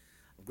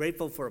We're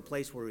grateful for a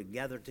place where we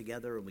gather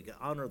together and we can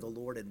honor the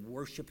Lord and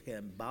worship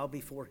Him, bow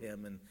before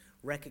Him, and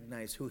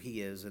recognize who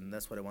He is, and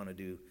that's what I want to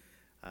do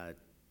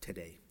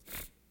today.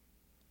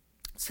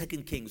 2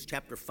 Kings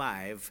chapter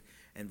 5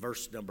 and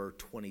verse number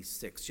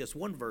 26. Just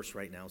one verse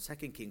right now,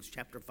 2 Kings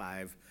chapter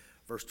 5,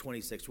 verse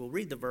 26. We'll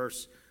read the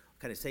verse,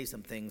 kind of say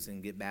some things,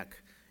 and get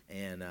back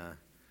and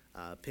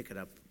pick it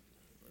up,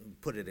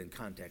 put it in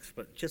context.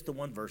 But just the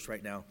one verse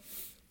right now.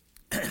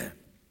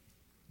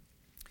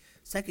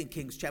 2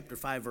 Kings chapter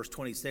 5, verse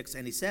 26.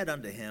 And he said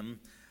unto him,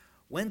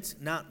 Went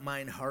not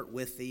mine heart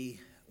with thee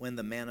when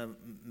the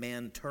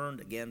man turned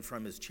again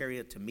from his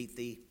chariot to meet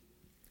thee?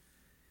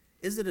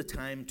 Is it a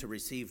time to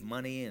receive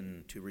money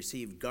and to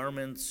receive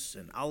garments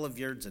and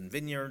oliveyards and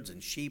vineyards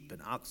and sheep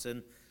and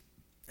oxen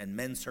and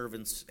men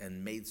servants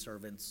and maid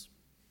servants?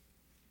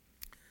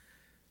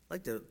 I'd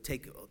like to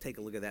take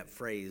a look at that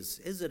phrase.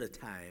 Is it a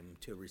time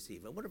to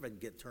receive? I wonder if I can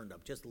get turned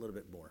up just a little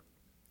bit more.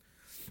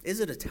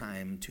 Is it a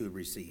time to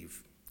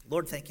receive?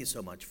 Lord, thank you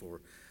so much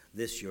for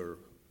this, your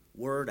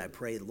word. I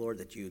pray, Lord,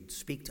 that you'd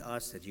speak to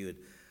us, that you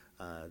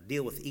would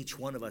deal with each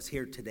one of us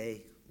here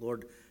today.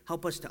 Lord,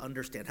 help us to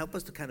understand. Help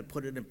us to kind of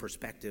put it in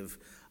perspective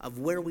of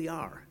where we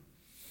are,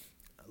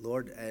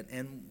 Lord,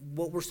 and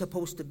what we're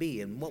supposed to be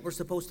and what we're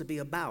supposed to be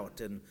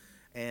about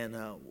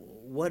and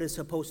what is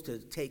supposed to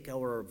take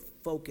our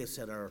focus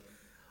and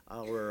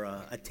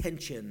our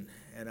attention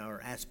and our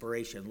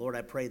aspiration. Lord,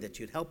 I pray that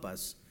you'd help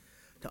us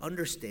to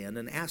understand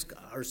and ask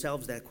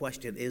ourselves that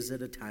question, is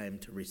it a time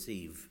to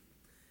receive?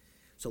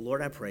 So,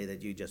 Lord, I pray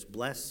that you just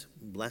bless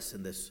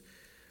in this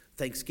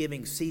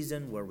Thanksgiving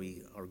season where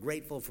we are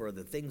grateful for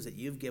the things that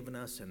you've given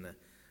us and the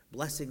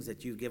blessings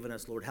that you've given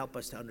us. Lord, help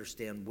us to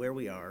understand where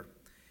we are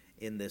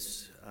in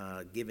this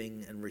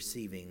giving and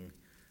receiving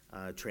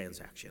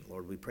transaction.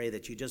 Lord, we pray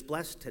that you just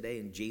bless today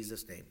in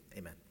Jesus' name.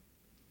 Amen.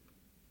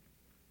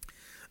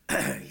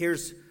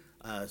 Here's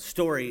a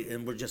story,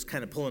 and we're just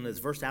kind of pulling this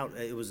verse out.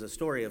 It was a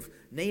story of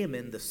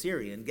Naaman the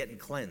Syrian getting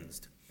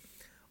cleansed.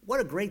 What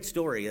a great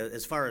story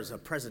as far as a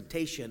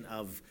presentation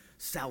of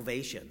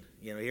salvation.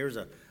 You know, here's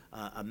a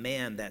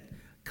man that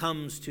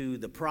comes to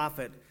the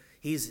prophet.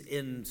 He's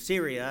in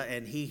Syria,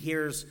 and he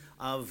hears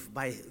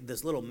by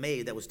this little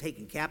maid that was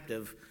taken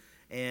captive,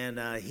 and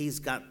he's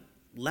got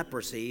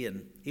leprosy,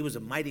 and he was a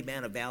mighty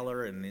man of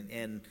valor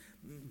and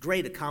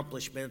great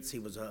accomplishments. He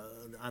was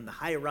on the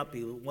higher up,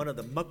 he was one of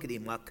the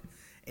muckety-muck,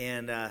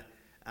 and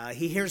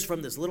he hears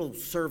from this little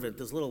servant,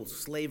 this little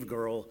slave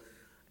girl,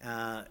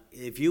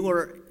 if you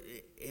were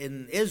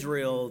in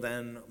Israel,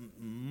 then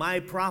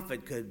my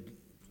prophet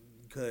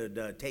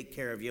could take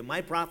care of you.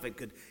 My prophet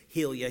could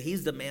heal you.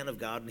 He's the man of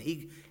God,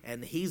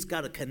 and he's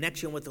got a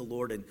connection with the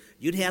Lord, and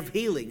you'd have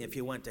healing if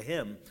you went to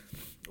him.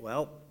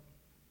 Well,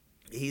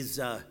 he's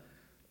a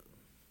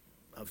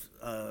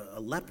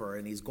leper,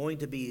 and he's going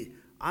to be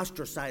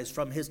ostracized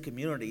from his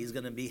community. He's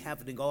going to be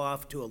having to go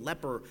off to a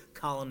leper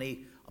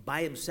colony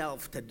by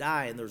himself to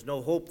die, and there's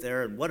no hope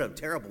there, and what a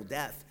terrible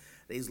death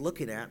that he's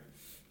looking at.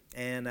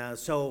 And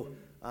so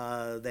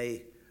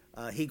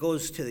he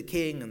goes to the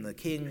king, and the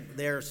king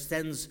there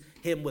sends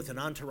him with an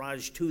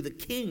entourage to the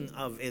king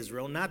of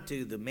Israel, not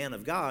to the man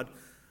of God,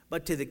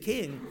 but to the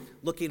king,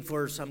 looking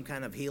for some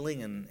kind of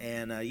healing.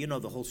 And you know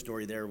the whole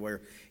story there,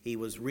 where he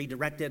was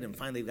redirected and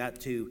finally got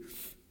to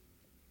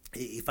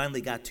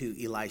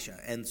Elisha.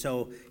 And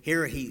so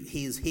here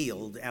he's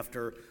healed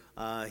after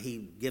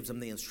he gives him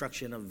the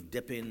instruction of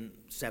dipping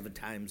 7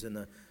 times in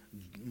the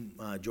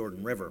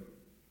Jordan River.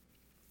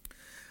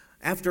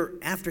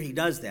 After he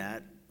does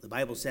that, the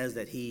Bible says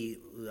that he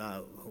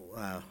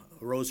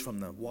arose from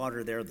the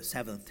water there the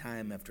 7th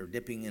time after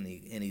dipping, and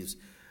he's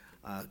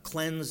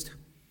cleansed.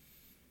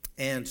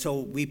 And so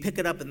we pick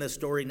it up in this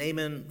story.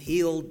 Naaman,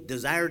 healed,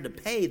 desired to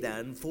pay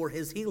then for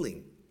his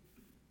healing.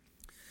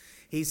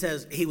 He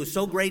says he was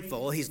so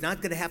grateful. He's not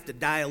going to have to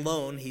die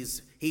alone.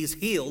 He's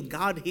healed.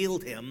 God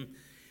healed him.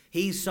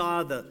 He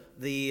saw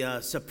the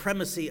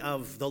supremacy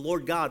of the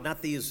Lord God,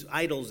 not these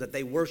idols that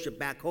they worship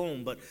back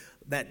home, but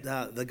that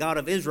the God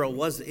of Israel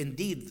was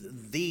indeed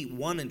the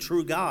one and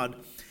true God.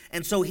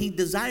 And so he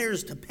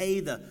desires to pay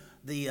the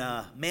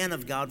man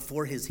of God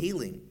for his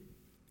healing.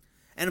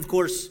 And of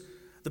course,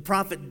 the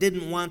prophet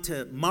didn't want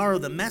to mar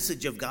the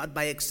message of God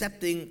by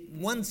accepting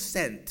 1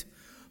 cent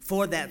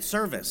for that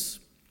service.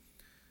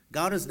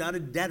 God is not a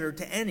debtor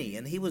to any,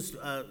 and he was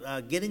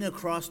getting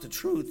across the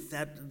truth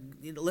that,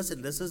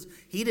 listen,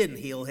 he didn't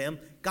heal him,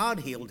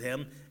 God healed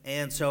him,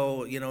 and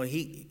so,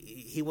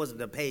 he wasn't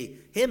to pay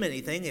him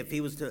anything. If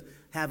he was to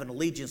have an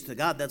allegiance to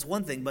God, that's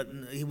one thing, but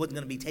he wasn't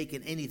going to be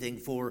taking anything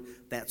for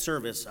that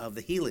service of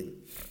the healing.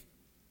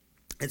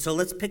 And so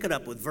let's pick it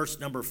up with verse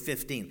number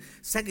 15.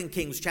 2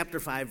 Kings chapter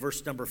 5,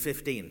 verse number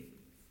 15.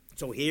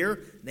 So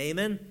here,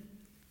 Naaman,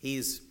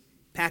 he's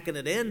packing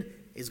it in,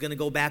 he's going to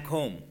go back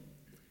home.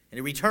 And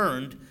he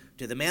returned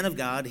to the man of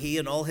God, he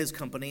and all his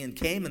company, and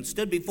came and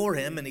stood before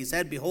him, and he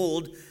said,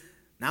 Behold,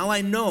 now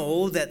I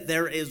know that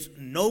there is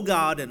no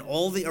God in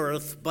all the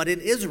earth but in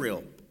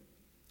Israel.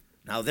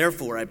 Now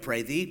therefore, I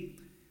pray thee,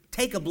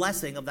 take a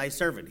blessing of thy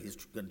servant. He's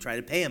going to try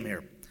to pay him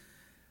here.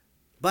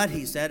 But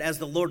he said, as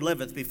the Lord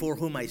liveth, before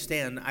whom I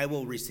stand, I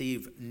will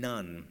receive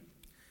none.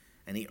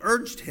 And he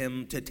urged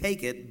him to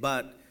take it,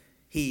 but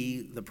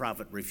he, the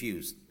prophet,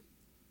 refused.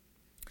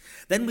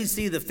 Then we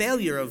see the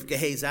failure of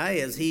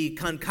Gehazi as he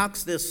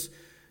concocts this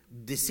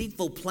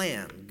deceitful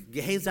plan.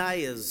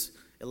 Gehazi is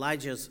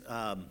Elijah's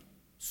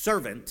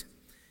servant.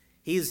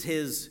 He's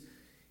his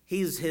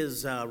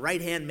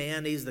right-hand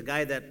man. He's the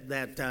guy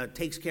that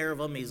takes care of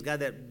him. He's the guy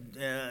that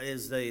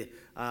is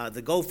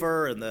the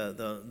gopher and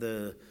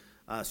the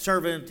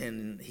servant,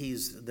 and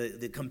he's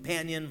the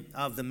companion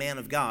of the man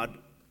of God.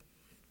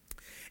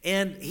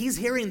 And he's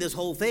hearing this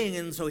whole thing,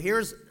 and so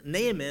here's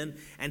Naaman,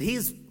 and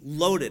he's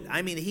loaded.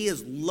 I mean, he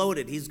is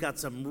loaded. He's got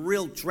some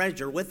real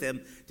treasure with him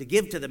to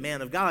give to the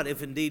man of God,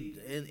 if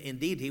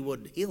indeed he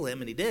would heal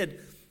him, and he did.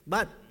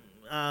 But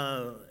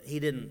he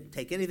didn't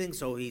take anything,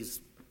 so he's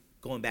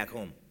going back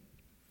home.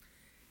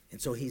 And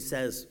so he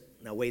says,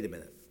 now wait a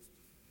minute.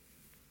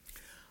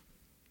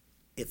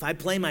 If I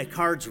play my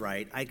cards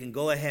right, I can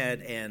go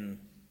ahead and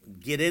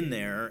get in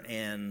there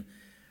and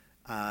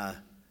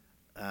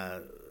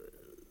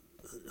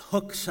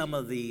hook some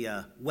of the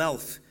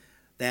wealth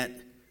that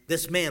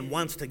this man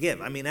wants to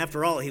give. I mean,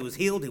 after all, he was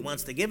healed. He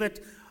wants to give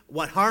it.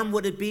 What harm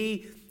would it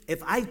be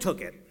if I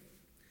took it?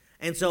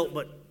 And so,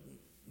 but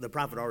the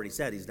prophet already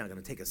said he's not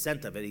going to take a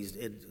cent of it. He's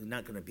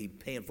not going to be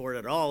paying for it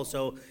at all.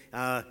 So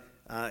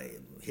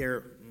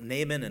here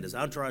Naaman and his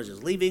entourage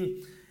is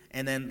leaving.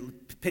 And then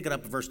pick it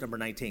up at verse number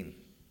 19.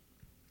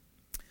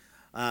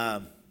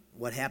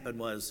 What happened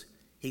was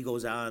he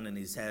goes on and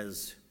he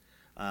says,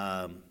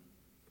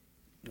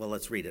 well,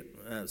 let's read it.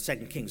 2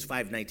 Kings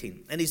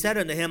 5:19. And he said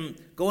unto him,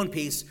 go in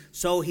peace.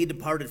 So he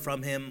departed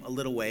from him a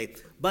little way.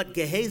 But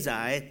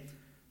Gehazi,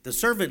 the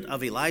servant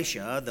of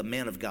Elisha, the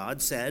man of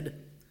God,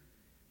 said,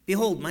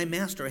 behold, my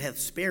master hath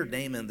spared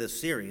Naaman the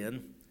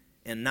Syrian,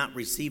 and not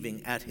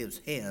receiving at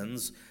his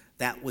hands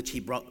that which he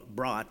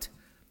brought.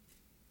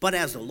 But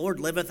as the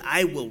Lord liveth,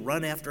 I will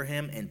run after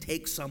him and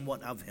take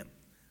somewhat of him.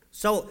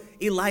 So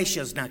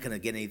Elisha's not going to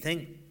get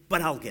anything,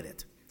 but I'll get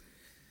it.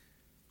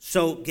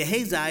 So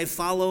Gehazi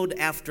followed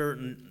after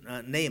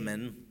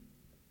Naaman.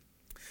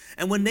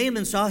 And when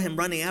Naaman saw him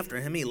running after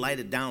him, he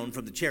lighted down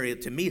from the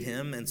chariot to meet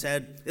him and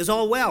said, is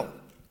all well?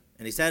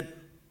 And he said,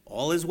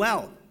 all is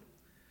well.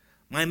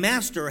 My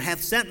master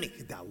hath sent me.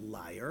 Thou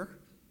liar.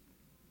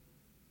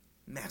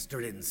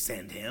 Master didn't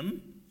send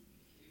him.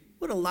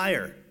 What a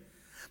liar.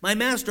 My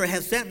master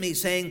hath sent me,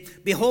 saying,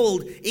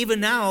 behold,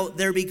 even now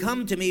there be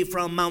come to me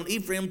from Mount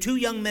Ephraim 2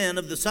 young men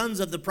of the sons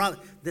of the prophet.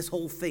 This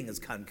whole thing is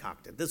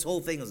concocted. This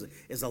whole thing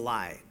is a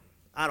lie,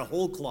 out of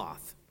whole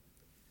cloth.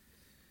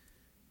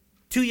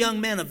 2 young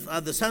men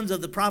of the sons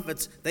of the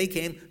prophets, they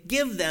came.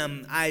 Give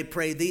them, I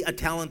pray thee, a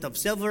talent of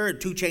silver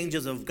and 2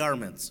 changes of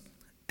garments.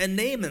 And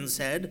Naaman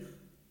said,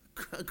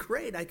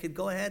 great, I could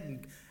go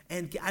ahead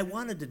and I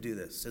wanted to do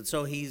this. And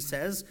so he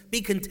says,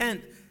 be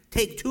content,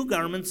 take 2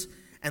 garments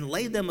and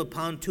lay them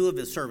upon 2 of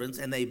his servants,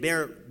 and they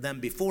bear them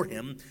before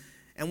him.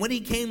 And when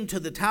he came to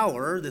the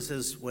tower, this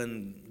is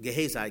when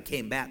Gehazi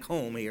came back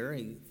home here,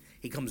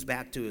 he comes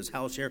back to his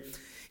house here,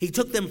 he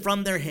took them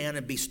from their hand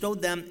and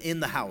bestowed them in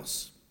the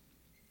house.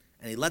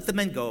 And he let the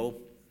men go,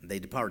 and they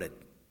departed.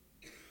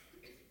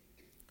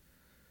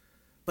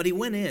 But he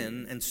went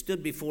in and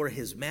stood before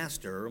his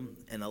master,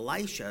 and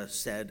Elisha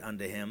said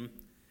unto him,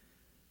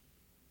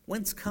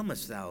 whence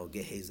comest thou,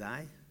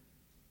 Gehazi?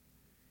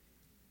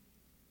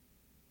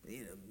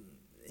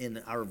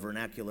 In our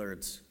vernacular,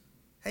 it's,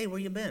 hey, where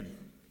you been?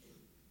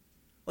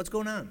 What's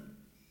going on?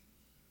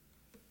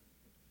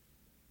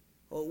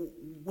 Oh,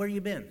 where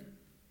you been?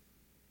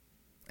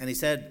 And he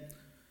said,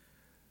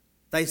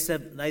 thy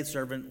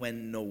servant went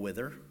no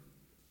whither.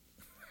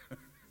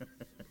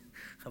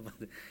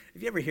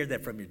 If you ever hear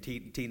that from your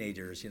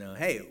teenagers,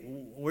 hey,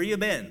 where you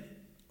been?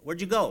 Where'd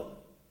you go?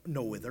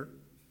 No whither.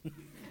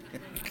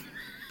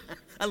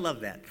 I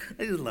love that.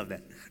 I just love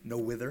that. No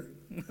whither.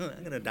 I'm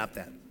going to adopt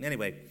that.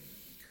 Anyway,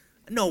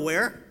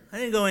 nowhere. I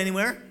didn't go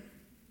anywhere.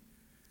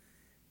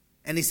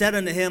 And he said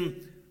unto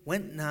him,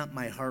 went not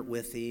my heart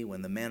with thee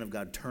when the man of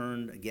God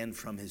turned again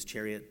from his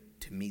chariot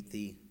to meet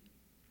thee?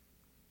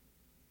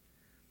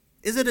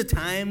 Is it a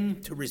time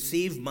to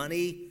receive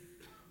money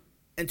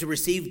and to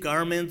receive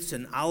garments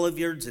and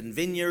oliveyards and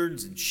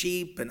vineyards and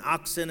sheep and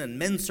oxen and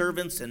men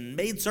servants and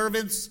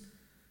maidservants?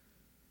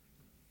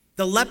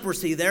 The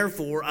leprosy,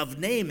 therefore, of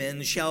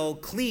Naaman shall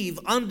cleave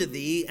unto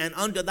thee and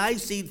unto thy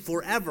seed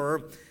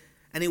forever.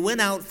 And he went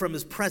out from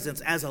his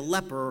presence as a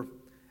leper,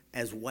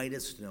 as white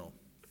as snow.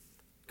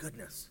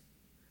 Goodness.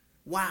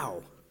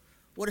 Wow.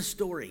 What a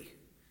story.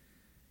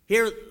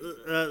 Here,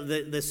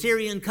 the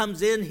Syrian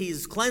comes in.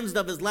 He's cleansed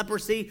of his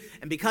leprosy.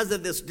 And because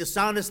of this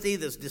dishonesty,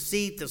 this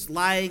deceit, this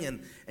lying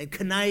and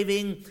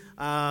conniving,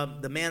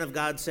 the man of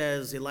God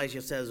says,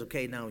 Elisha says,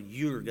 okay, now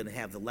you're going to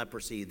have the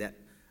leprosy that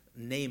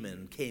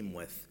Naaman came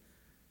with.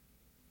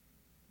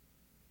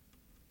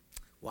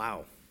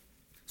 Wow.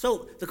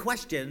 So the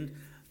question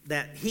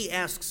that he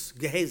asks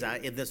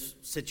Gehazi in this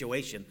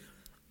situation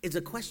is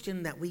a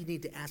question that we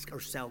need to ask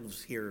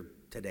ourselves here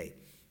today.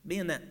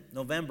 Being that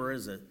November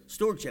is a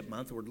stewardship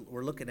month,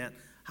 we're looking at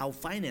how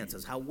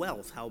finances, how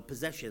wealth, how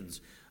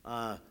possessions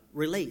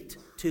relate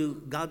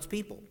to God's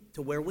people,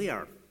 to where we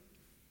are.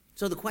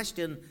 So the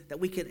question that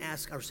we can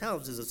ask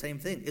ourselves is the same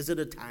thing. Is it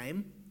a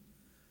time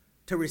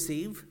to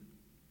receive?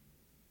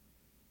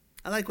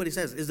 I like what he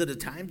says. Is it a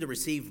time to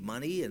receive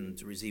money and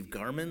to receive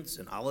garments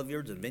and olive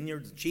yards and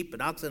vineyards and sheep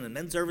and oxen and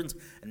men servants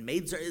and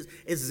maids?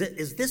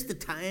 Is this the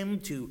time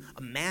to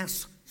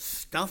amass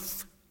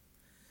stuff,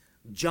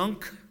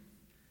 junk,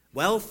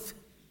 wealth,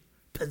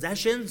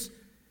 possessions?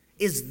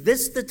 Is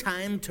this the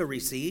time to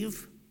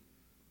receive?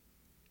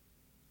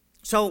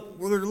 So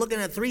we're looking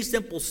at three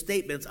simple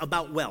statements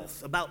about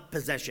wealth, about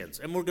possessions.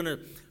 And we're going to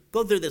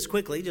go through this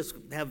quickly, just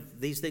have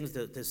these things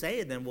to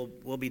say, and then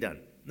we'll be done.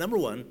 Number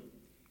one,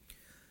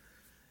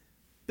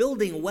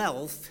 building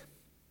wealth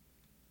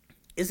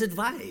is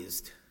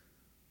advised.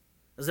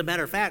 As a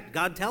matter of fact,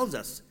 God tells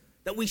us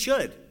that we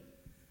should.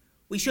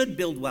 We should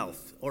build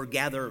wealth or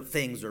gather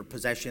things or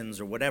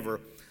possessions or whatever.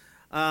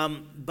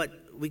 But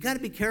we got to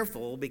be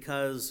careful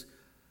because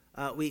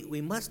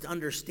we must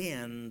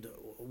understand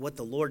what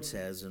the Lord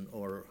says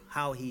or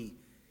how He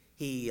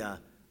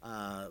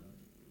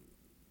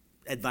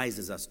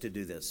advises us to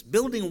do this.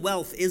 Building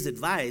wealth is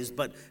advised,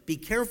 but be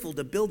careful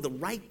to build the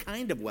right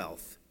kind of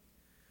wealth.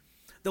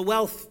 The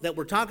wealth that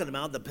we're talking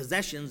about, the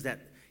possessions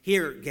that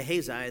here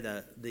Gehazi,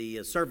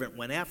 the servant,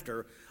 went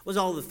after, was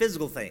all the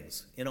physical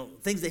things,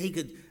 things that he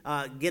could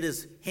get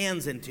his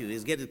hands into,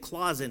 get his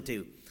claws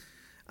into.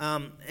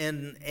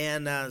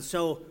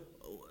 So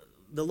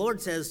the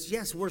Lord says,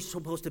 yes, we're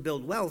supposed to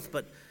build wealth,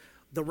 but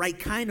the right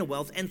kind of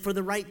wealth and for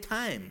the right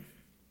time.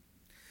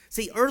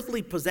 See,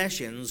 earthly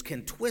possessions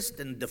can twist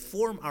and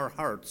deform our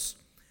hearts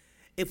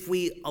if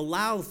we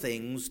allow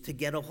things to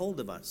get a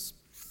hold of us.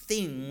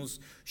 Things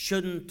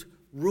shouldn't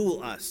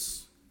rule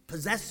us.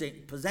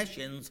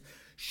 Possessions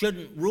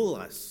shouldn't rule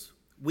us.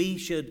 We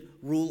should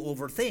rule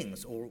over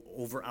things or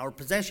over our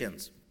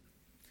possessions.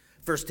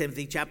 1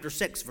 Timothy chapter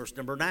 6, verse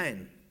number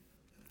 9.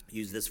 I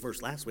used this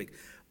verse last week.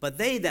 But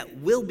they that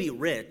will be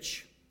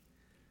rich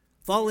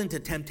fall into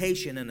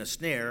temptation and a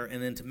snare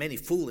and into many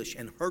foolish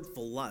and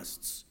hurtful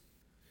lusts,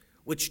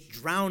 which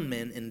drown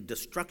men in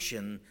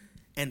destruction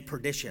and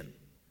perdition.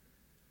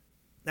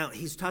 Now,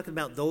 he's talking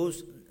about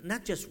those,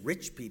 not just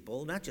rich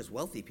people, not just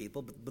wealthy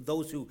people, but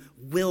those who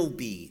will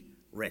be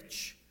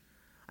rich.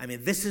 I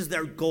mean, this is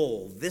their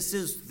goal. This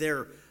is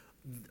their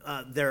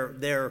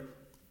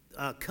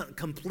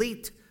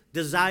complete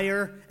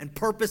desire and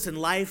purpose in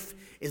life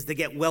is to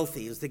get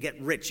wealthy, is to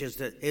get rich, is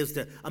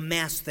to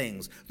amass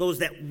things. Those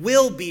that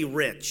will be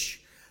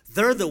rich,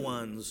 they're the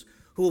ones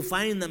who will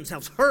find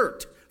themselves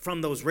hurt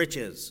from those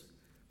riches,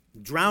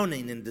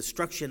 drowning in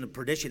destruction and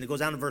perdition. It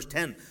goes down to verse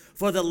 10.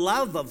 For the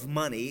love of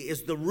money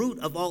is the root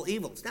of all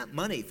evil. It's not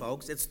money,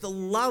 folks. It's the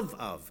love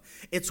of.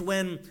 It's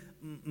when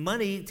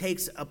money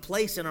takes a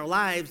place in our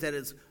lives that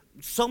is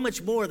so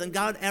much more than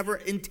God ever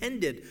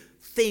intended.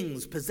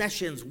 Things,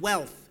 possessions,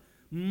 wealth,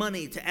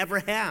 money to ever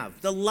have.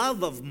 The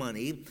love of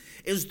money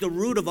is the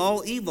root of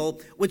all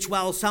evil, which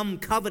while some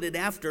coveted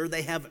after,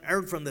 they have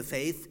erred from the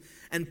faith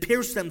and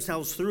pierced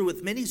themselves through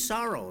with many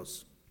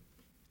sorrows.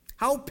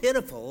 How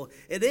pitiful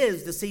it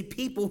is to see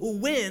people who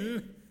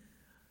win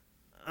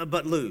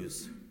but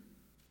lose.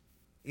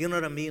 You know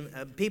what I mean?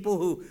 People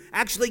who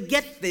actually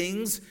get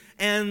things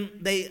and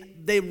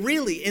they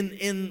really,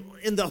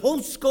 in the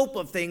whole scope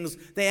of things,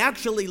 they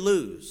actually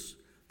lose.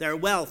 Their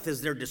wealth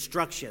is their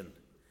destruction.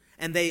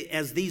 And they,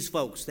 as these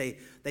folks, they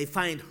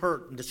find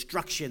hurt and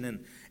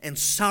destruction and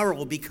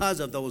sorrow because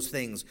of those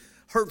things.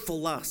 Hurtful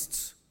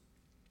lusts.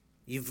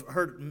 You've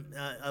heard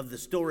of the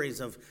stories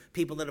of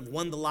people that have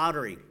won the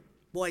lottery.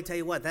 Boy, I tell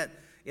you what,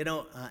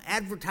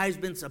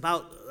 advertisements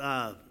about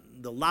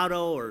the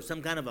lotto or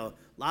some kind of a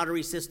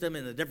lottery system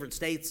in the different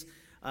states,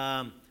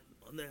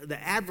 the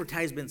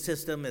advertisement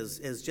system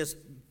is just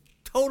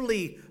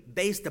totally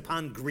based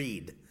upon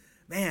greed.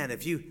 Man,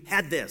 if you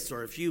had this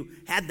or if you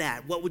had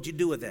that, what would you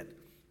do with it?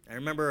 I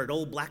remember an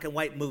old black and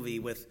white movie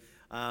with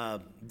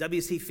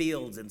W.C.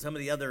 Fields and some of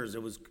the others.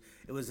 It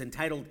was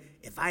entitled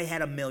 "If I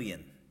Had a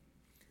Million,"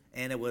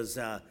 and it was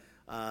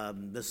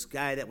this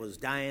guy that was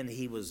dying.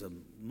 He was a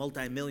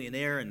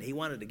multimillionaire, and he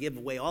wanted to give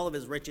away all of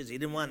his riches. He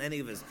didn't want any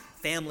of his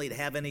family to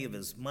have any of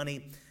his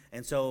money,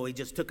 and so he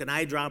just took an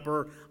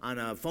eyedropper on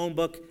a phone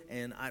book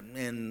and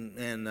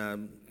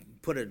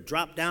put a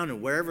drop down,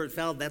 and wherever it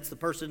fell, that's the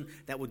person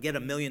that would get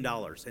 $1 million.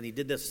 And he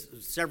did this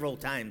several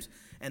times.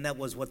 And that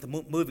was what the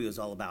movie was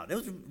all about. It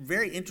was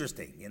very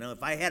interesting,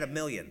 if I had $1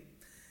 million.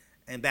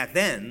 And back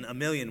then, $1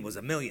 million was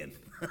 $1 million.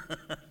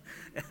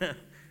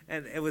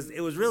 And it was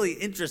really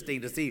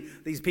interesting to see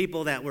these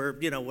people that were,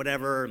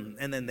 whatever,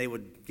 and then they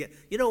would get,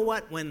 you know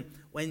what, when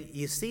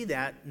you see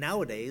that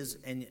nowadays,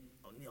 and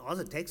all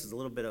it takes is a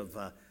little bit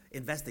of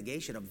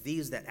investigation of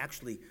these that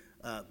actually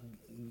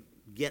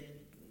get,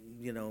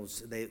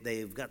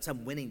 they've got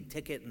some winning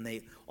ticket, and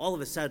they, all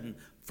of a sudden,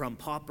 from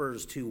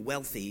paupers to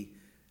wealthy,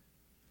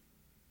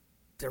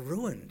 they're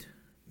ruined.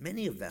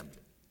 Many of them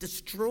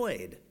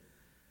destroyed.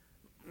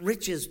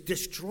 Riches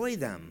destroy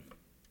them.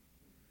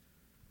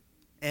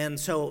 And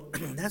so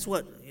that's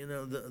what,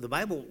 the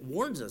Bible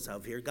warns us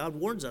of here. God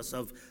warns us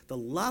of the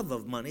love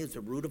of money as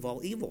the root of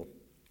all evil.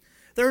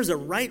 There is a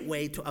right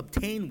way to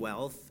obtain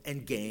wealth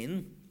and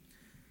gain.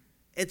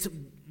 It's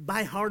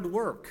by hard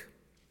work,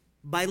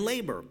 by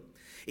labor.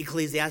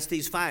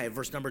 Ecclesiastes 5,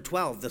 verse number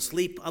 12, the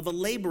sleep of a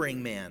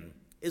laboring man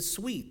is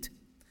sweet,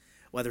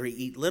 whether he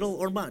eat little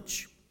or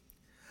much.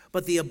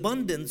 But the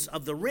abundance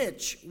of the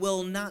rich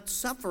will not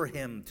suffer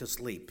him to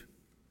sleep.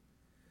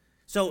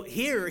 So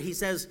here he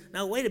says,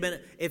 now wait a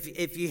minute,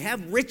 if you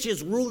have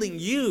riches ruling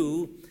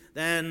you,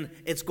 then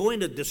it's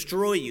going to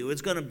destroy you.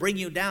 It's going to bring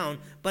you down.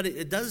 But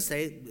it does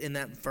say in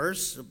that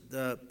verse,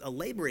 a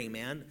laboring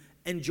man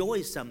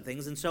enjoys some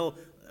things. And so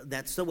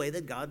that's the way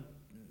that God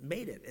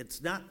made it.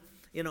 It's not,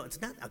 it's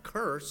not a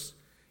curse.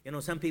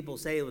 Some people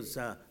say it was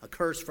a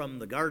curse from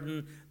the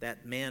garden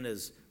that man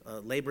is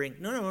laboring.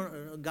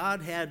 No.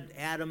 God had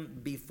Adam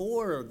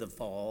before the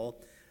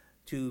fall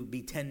to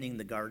be tending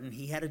the garden.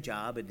 He had a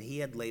job and he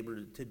had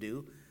labor to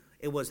do.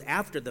 It was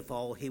after the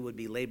fall he would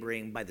be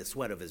laboring by the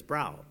sweat of his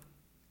brow,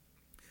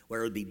 where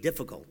it would be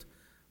difficult.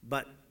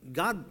 But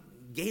God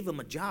gave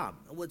him a job.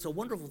 It's a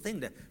wonderful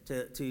thing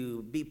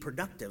to be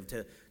productive,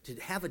 to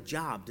have a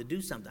job, to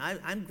do something.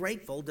 I'm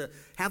grateful to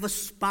have a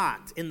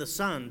spot in the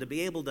sun, to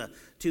be able to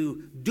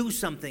do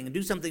something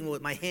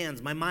with my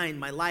hands, my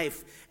mind, my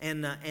life,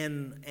 and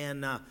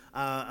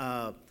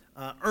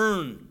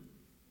earn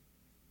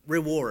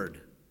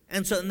reward.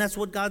 And that's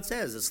what God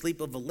says. The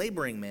sleep of a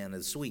laboring man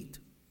is sweet.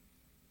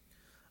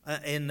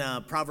 In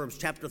Proverbs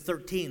chapter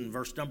 13,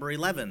 verse number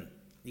 11,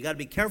 you got to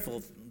be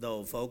careful,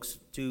 though, folks,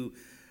 to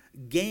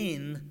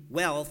gain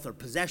wealth or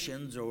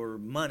possessions or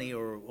money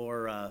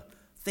or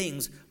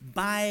things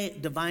by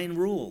divine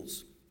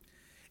rules.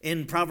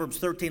 In Proverbs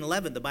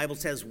 13:11, the Bible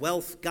says,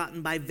 wealth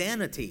gotten by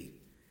vanity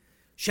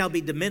shall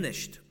be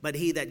diminished, but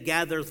he that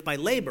gathereth by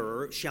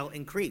labor shall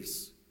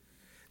increase.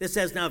 This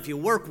says, now if you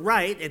work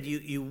right and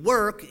you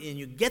work and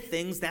you get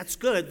things, that's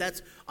good.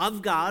 That's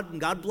of God,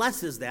 and God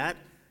blesses that.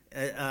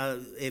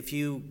 If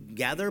you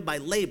gather by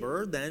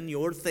labor, then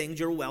your things,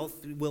 your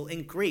wealth will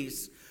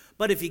increase.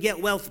 But if you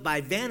get wealth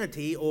by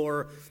vanity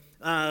or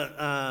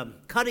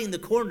cutting the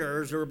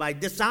corners or by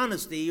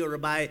dishonesty or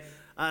by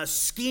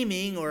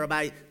scheming or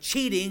by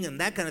cheating and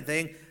that kind of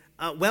thing,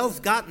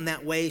 wealth gotten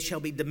that way shall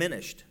be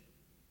diminished.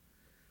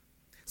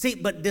 See,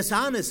 but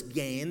dishonest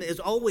gain is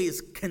always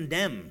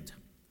condemned.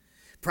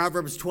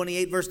 Proverbs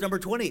 28, verse number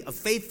 20, a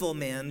faithful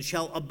man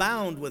shall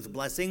abound with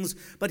blessings,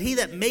 but he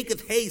that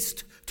maketh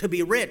haste to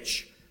be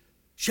rich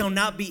shall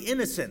not be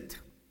innocent.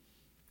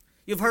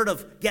 You've heard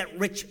of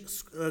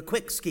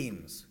get-rich-quick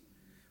schemes.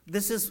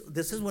 This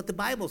is what the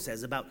Bible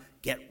says about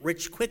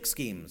get-rich-quick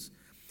schemes.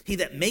 He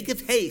that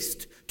maketh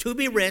haste to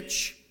be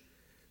rich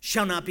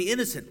shall not be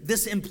innocent.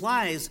 This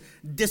implies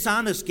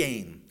dishonest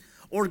gain,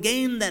 or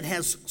gain that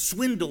has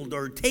swindled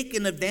or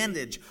taken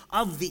advantage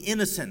of the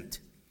innocent.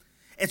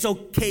 It's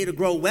okay to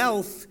grow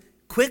wealth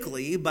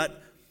quickly,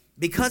 but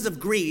because of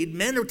greed,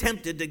 men are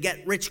tempted to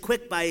get rich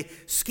quick by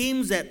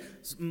schemes that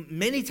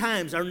many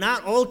times are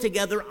not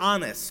altogether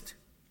honest.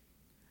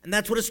 And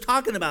that's what it's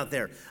talking about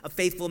there. A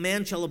faithful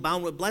man shall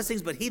abound with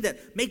blessings, but he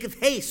that maketh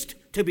haste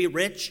to be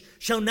rich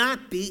shall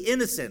not be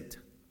innocent.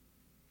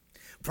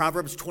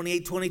 Proverbs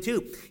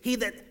 28:22, he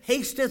that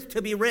hasteth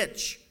to be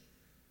rich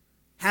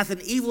hath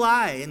an evil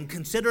eye, and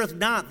considereth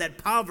not that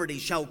poverty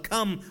shall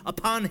come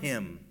upon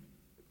him.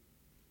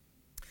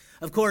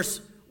 Of course,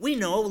 we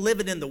know,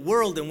 living in the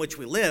world in which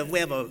we live, we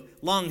have a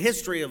long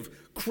history of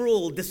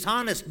cruel,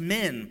 dishonest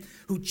men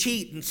who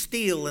cheat and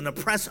steal and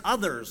oppress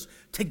others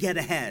to get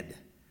ahead.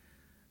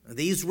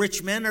 These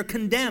rich men are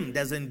condemned,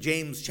 as in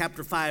James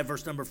chapter 5,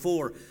 verse number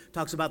 4,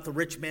 talks about the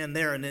rich man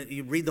there, and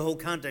you read the whole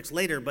context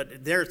later,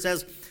 but there it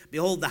says,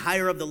 behold, the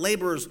hire of the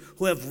laborers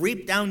who have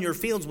reaped down your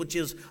fields, which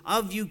is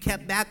of you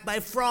kept back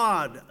by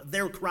fraud.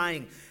 They're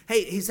crying.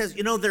 Hey, he says,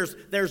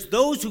 there's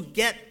those who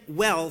get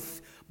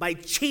wealth by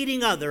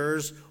cheating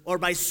others or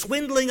by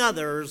swindling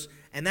others,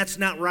 and that's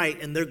not right,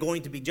 and they're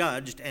going to be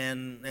judged,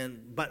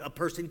 but a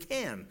person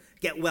can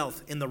get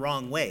wealth in the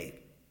wrong way.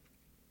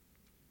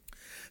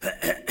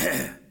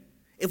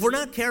 If we're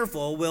not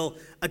careful, we'll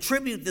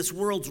attribute this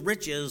world's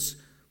riches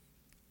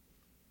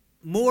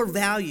more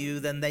value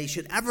than they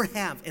should ever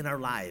have in our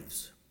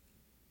lives.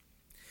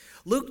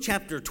 Luke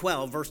chapter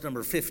 12, verse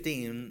number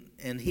 15,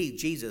 and he,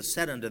 Jesus,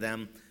 said unto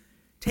them,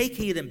 take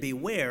heed and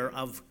beware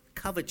of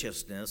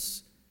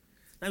covetousness.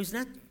 Now,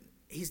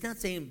 he's not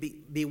saying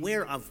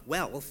beware of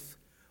wealth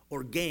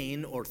or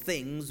gain or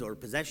things or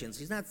possessions.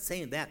 He's not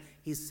saying that.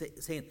 He's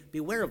saying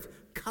beware of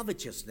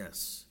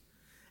covetousness.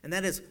 And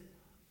that is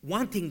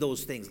wanting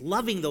those things,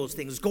 loving those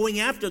things, going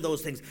after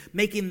those things,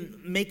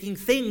 making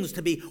things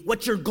to be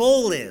what your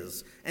goal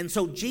is. And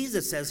so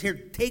Jesus says here,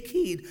 take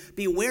heed,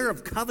 beware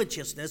of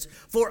covetousness,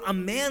 for a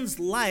man's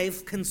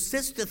life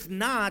consisteth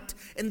not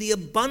in the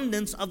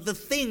abundance of the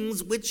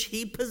things which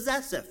he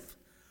possesseth.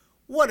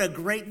 What a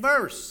great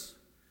verse.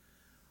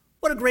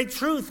 What a great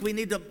truth. We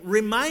need to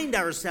remind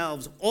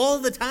ourselves all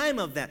the time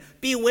of that.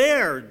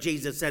 Beware,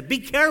 Jesus said. Be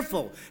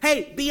careful.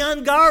 Hey, be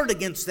on guard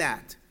against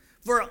that.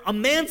 For a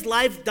man's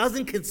life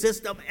doesn't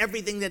consist of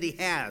everything that he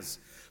has.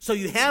 So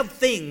you have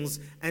things,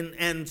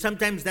 and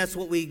sometimes that's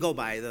what we go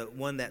by. The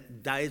one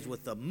that dies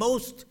with the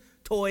most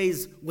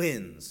toys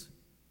wins.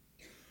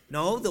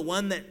 No, the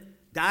one that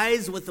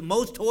dies with the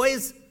most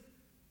toys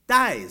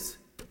dies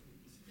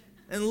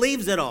and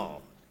leaves it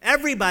all.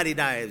 Everybody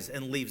dies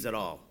and leaves it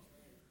all.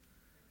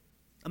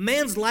 A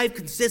man's life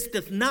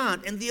consisteth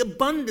not in the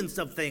abundance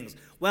of things.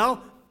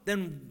 Well,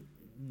 then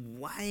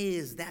why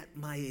is that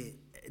my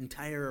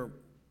entire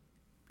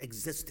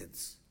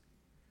existence?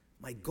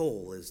 My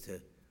goal is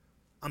to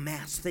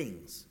amass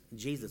things.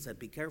 Jesus said,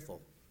 be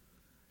careful.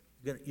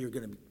 You're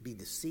going to be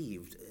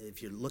deceived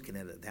if you're looking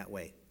at it that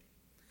way.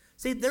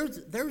 See,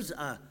 there's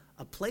a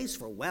place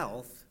for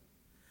wealth.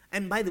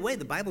 And by the way,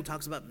 the Bible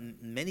talks about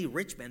many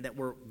rich men that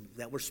were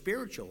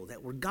spiritual,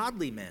 that were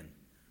godly men.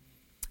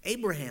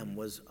 Abraham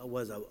was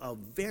a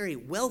very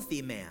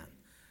wealthy man.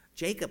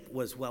 Jacob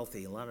was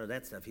wealthy. A lot of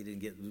that stuff he didn't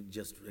get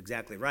just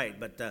exactly right.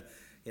 But,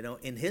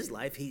 in his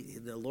life,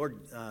 the Lord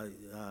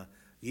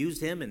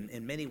used him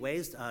in many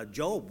ways.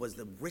 Job was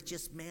the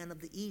richest man of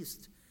the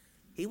East.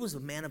 He was a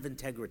man of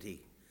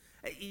integrity.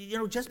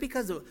 Just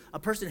because a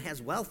person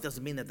has wealth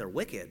doesn't mean that they're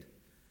wicked.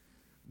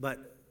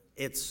 But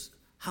it's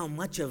how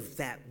much of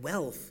that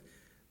wealth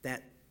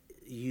that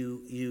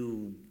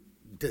you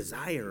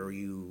desire, or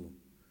you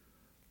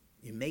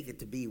make it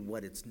to be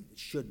what it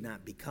should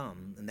not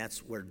become. And that's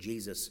where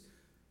Jesus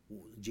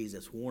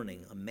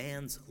warning, a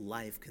man's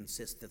life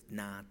consisteth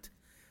not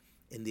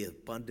in the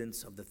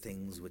abundance of the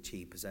things which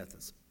he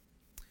possesses.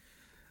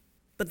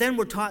 But then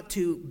we're taught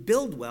to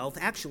build wealth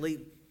actually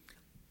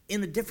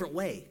in a different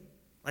way.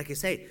 Like I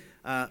say,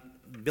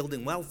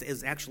 building wealth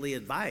is actually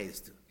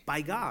advised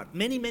by God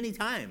many, many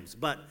times,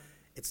 but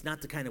it's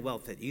not the kind of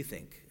wealth that you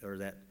think, or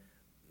that,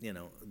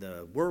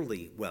 the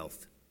worldly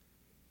wealth.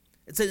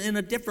 It's in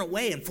a different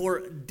way and for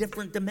a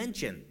different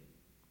dimension.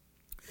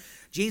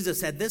 Jesus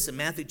said this in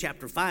Matthew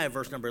chapter 5,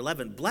 verse number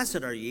 11,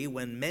 blessed are ye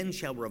when men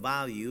shall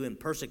revile you and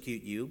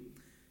persecute you,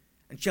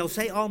 and shall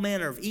say all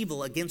manner of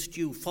evil against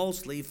you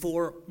falsely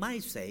for my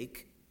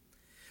sake.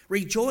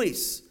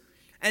 Rejoice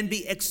and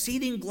be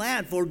exceeding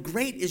glad, for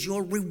great is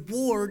your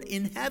reward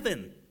in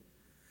heaven.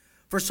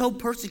 For so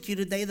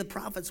persecuted they the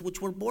prophets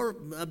which were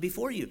born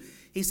before you.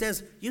 He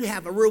says, you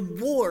have a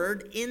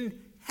reward in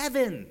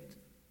heaven.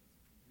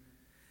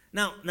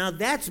 Now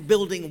that's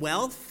building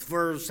wealth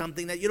for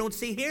something that you don't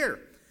see here.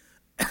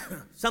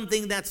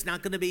 Something that's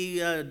not going to be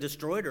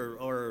destroyed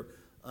or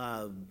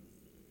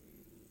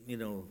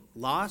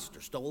lost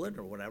or stolen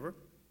or whatever,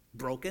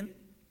 broken.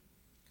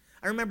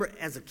 I remember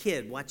as a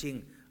kid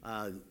watching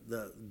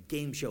the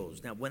game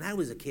shows. Now, when I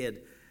was a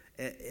kid,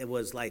 it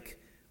was like,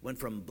 went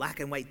from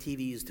black and white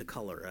TVs to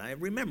color. I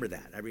remember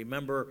that. I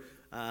remember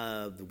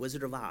The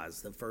Wizard of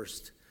Oz, the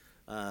first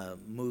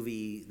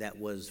movie that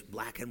was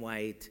black and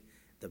white,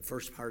 the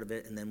first part of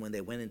it, and then when they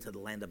went into the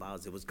Land of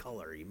Oz, it was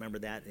color. You remember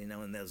that?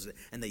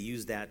 And they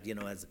used that,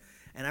 as,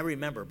 and I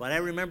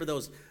remember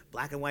those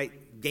black and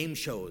white game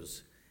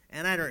shows.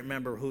 And I don't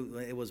remember who,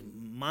 it was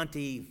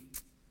Monty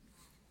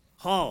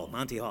Hall.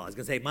 I was going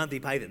to say Monty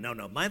Python.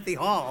 No, Monty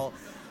Hall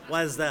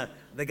was the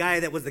guy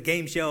that was the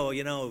game show,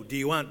 do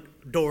you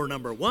want door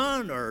number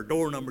 1 or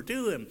door number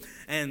 2?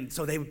 And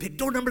so they would pick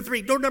door number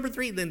 3,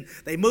 then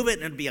they move it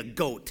and it'd be a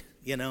goat,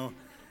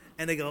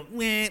 And they go,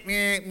 meh,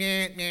 meh,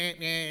 meh, meh,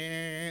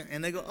 meh.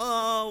 And they go,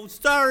 oh,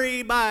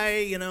 sorry,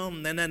 bye,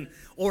 And then,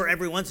 or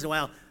every once in a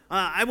while,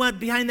 I went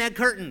behind that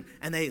curtain.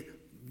 And they,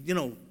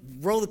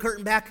 roll the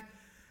curtain back.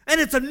 And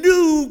it's a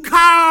new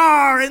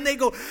car. And they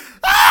go,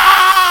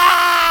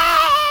 ah!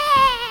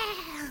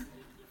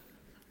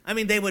 I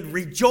mean, they would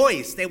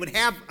rejoice. They would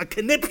have a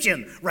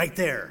conniption right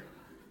there.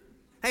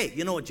 Hey,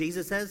 you know what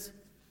Jesus says?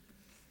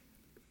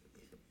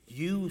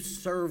 You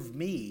serve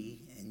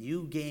me and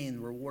you gain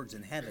rewards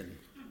in heaven.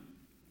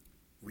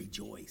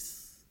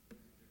 Rejoice.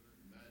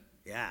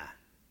 Yeah.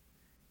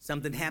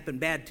 Something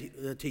happened bad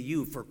to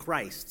you for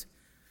Christ.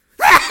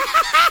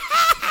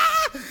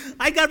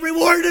 I got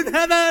reward in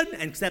heaven.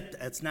 Except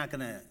it's not going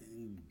to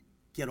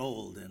get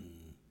old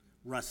and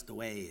rust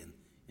away, and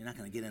you're not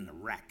going to get in a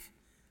wreck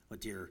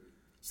with your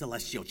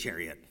celestial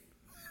chariot.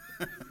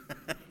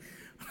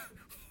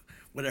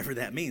 Whatever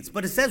that means.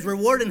 But it says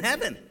reward in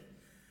heaven.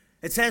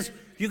 It says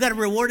you got a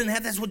reward in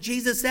heaven. That's what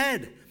Jesus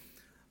said.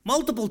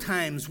 Multiple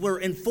times we're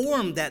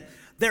informed that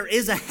there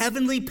is a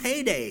heavenly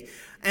payday,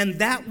 and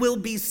that will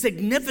be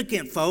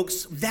significant,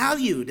 folks,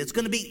 valued. It's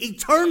going to be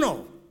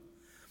eternal,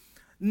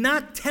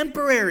 not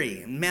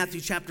temporary. In Matthew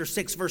chapter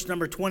 6, verse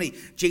number 20,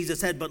 Jesus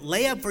said, but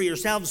lay up for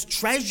yourselves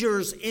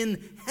treasures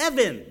in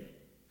heaven.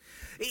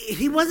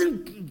 He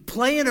wasn't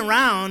playing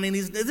around, and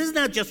this is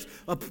not just,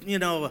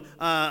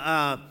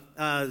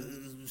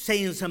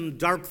 saying some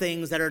dark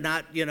things that are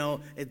not,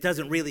 it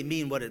doesn't really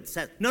mean what it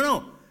says.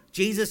 No.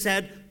 Jesus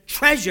said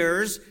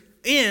treasures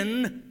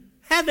in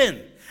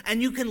heaven.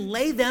 And you can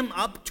lay them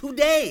up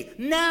today,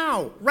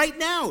 now, right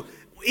now,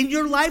 in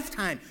your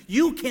lifetime.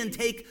 You can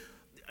take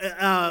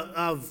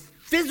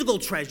physical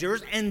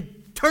treasures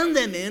and turn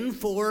them in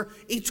for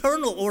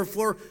eternal or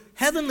for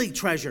heavenly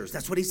treasures.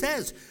 That's what he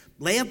says.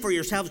 Lay up for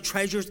yourselves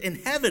treasures in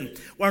heaven,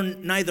 where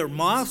neither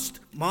moth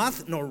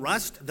nor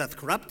rust doth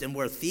corrupt, and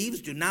where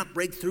thieves do not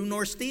break through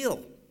nor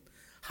steal.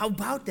 How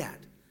about that?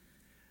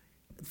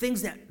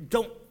 Things that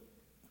don't.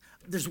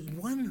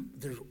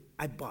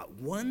 I bought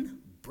one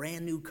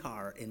brand new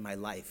car in my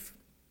life.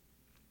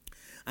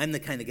 I'm the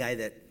kind of guy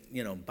that,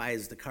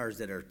 buys the cars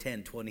that are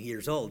 10, 20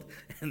 years old,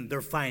 and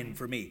they're fine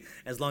for me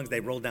as long as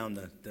they roll down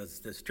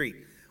the street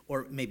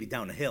or maybe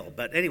down a hill.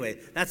 But anyway,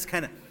 that's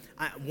kind of,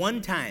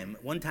 one time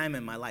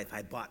in my life,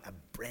 I bought a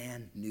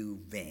brand new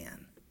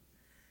van.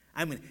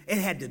 I mean, it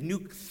had the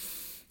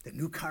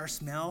new car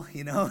smell,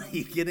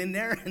 you get in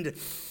there and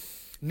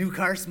new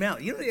car smell.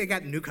 You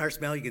got new car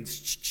smell, you can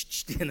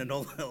in an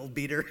old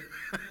beater.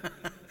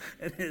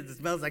 It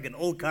smells like an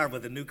old car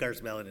with a new car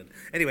smell in it.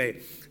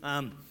 Anyway,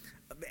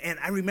 and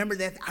I remember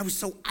that I was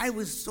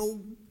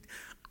so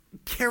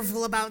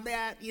careful about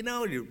that,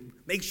 you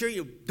make sure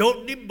you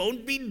don't be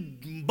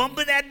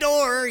bumping that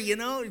door,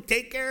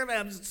 take care of it.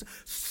 I'm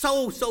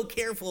so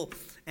careful.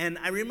 And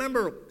I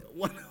remember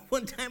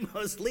one time I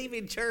was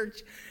leaving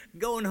church,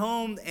 going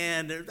home,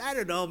 and I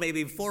don't know,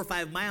 maybe 4 or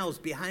 5 miles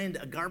behind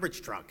a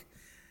garbage truck.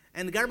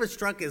 And the garbage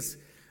truck is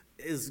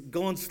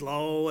going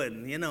slow,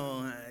 and,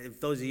 if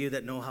those of you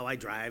that know how I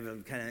drive,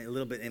 I'm kind of a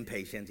little bit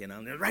impatient,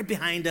 They're right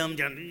behind them,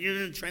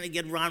 trying to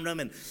get around them,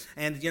 and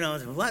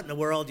what in the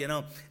world,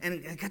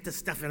 And I got this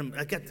stuff in them.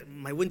 I got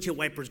my windshield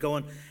wipers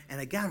going,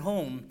 and I got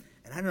home,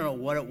 and I don't know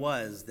what it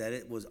was, that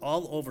it was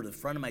all over the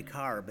front of my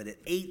car, but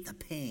it ate the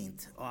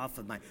paint off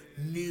of my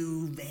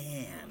new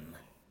van.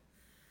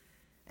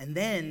 And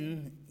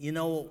then,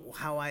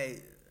 how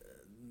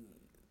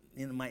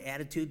my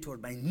attitude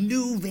toward my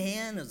new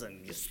van is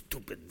like, you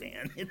stupid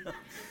van,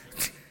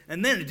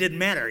 And then it didn't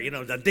matter,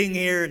 the ding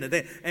here and the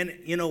ding. And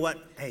you know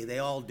what? Hey, they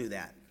all do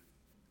that.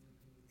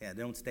 Yeah,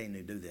 they don't stay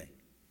new, do they?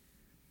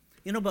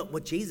 But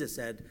what Jesus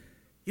said,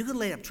 you can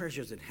lay up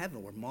treasures in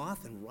heaven where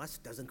moth and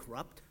rust doesn't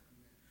corrupt.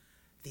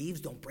 Thieves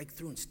don't break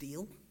through and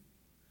steal.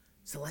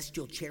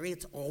 Celestial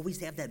chariots always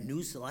have that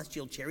new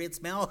celestial chariot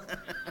smell.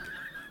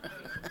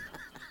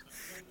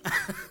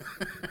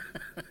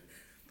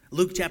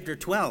 Luke chapter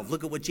 12,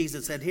 look at what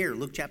Jesus said here.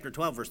 Luke chapter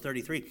 12, verse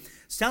 33.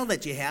 Sell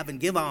that ye have and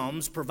give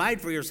alms.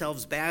 Provide for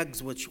yourselves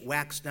bags which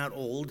wax not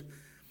old,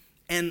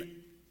 and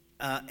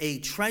a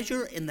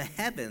treasure in the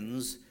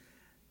heavens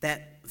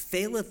that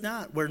faileth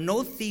not, where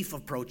no thief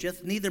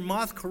approacheth, neither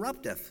moth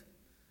corrupteth.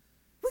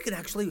 We could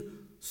actually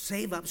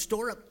save up,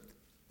 store up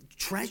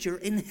treasure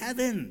in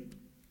heaven.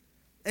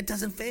 It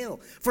doesn't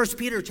fail. 1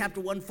 Peter chapter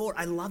 1, 4,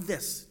 I love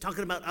this.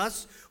 Talking about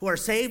us who are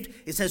saved,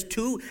 it says,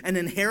 to an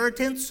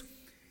inheritance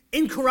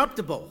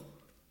incorruptible.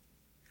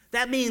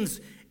 That means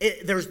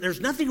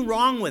there's nothing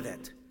wrong with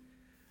it.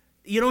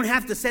 You don't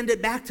have to send it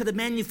back to the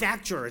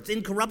manufacturer. It's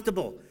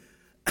incorruptible.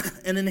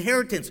 An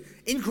inheritance,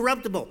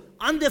 incorruptible,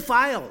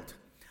 undefiled.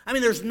 I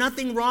mean, there's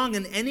nothing wrong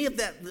in any of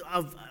that,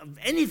 of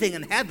anything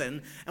in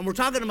heaven. And we're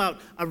talking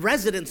about a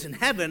residence in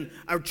heaven,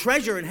 our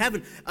treasure in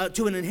heaven,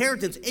 to an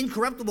inheritance,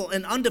 incorruptible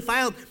and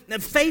undefiled,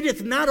 that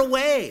fadeth not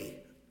away.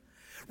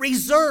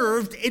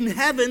 Reserved in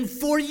heaven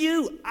for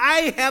you.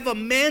 I have a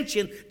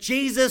mansion.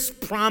 Jesus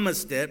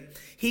promised it.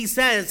 He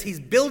says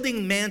he's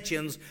building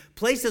mansions,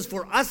 places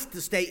for us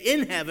to stay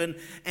in heaven,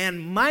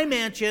 and my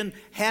mansion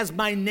has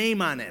my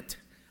name on it.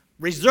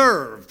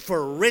 Reserved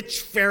for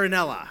Rich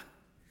Farinella.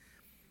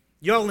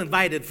 You're all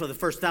invited for the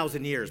first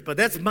 1,000 years, but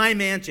that's my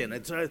mansion.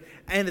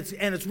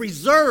 It's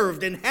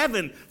reserved in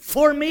heaven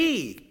for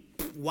me.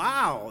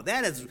 Wow,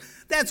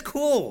 that's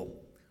cool.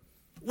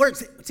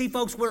 See,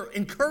 folks, we're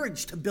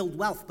encouraged to build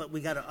wealth, but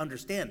we got to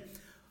understand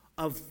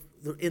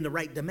in the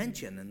right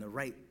dimension and the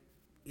right,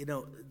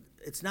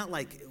 it's not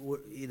like,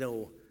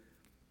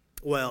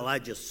 well, I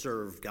just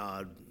serve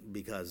God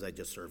because I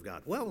just serve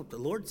God. Well, the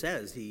Lord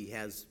says he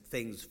has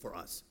things for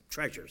us,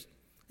 treasures.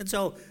 And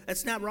so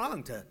it's not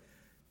wrong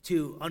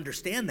to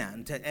understand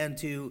that and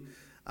to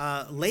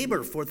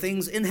labor for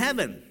things in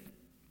heaven.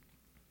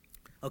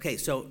 Okay,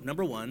 so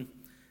number one,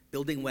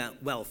 building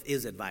wealth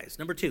is advised.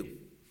 Number two,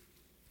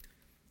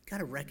 got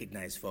to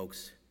recognize,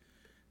 folks,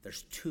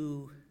 there's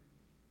 2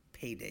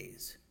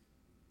 paydays.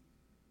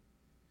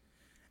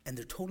 And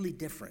they're totally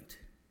different.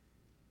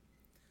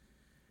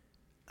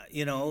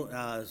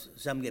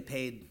 Some get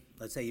paid,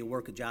 let's say you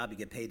work a job, you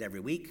get paid every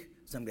week.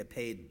 Some get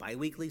paid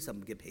biweekly,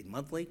 some get paid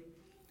monthly.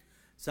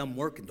 Some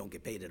work and don't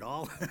get paid at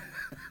all.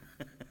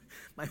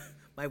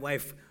 My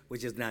wife,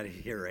 which is not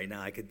here right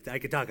now, I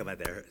could talk about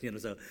that,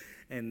 so,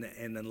 and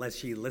unless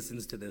she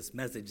listens to this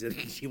message, then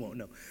she won't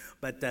know.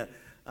 But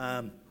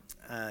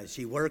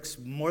she works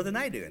more than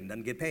I do and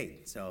doesn't get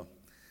paid. So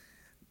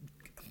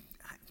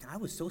I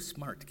was so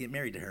smart to get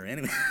married to her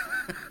anyway.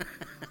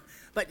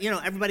 But,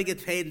 everybody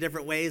gets paid in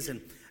different ways.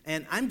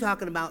 And I'm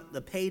talking about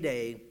the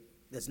payday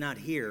that's not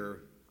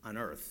here on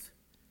earth.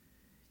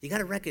 You got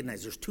to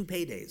recognize there's 2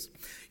 paydays.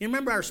 You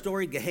remember our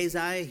story,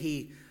 Gehazi?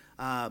 He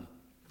kind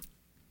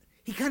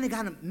of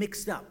got them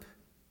mixed up.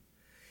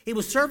 He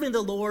was serving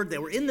the Lord. They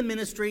were in the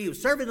ministry. He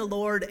was serving the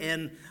Lord,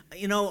 and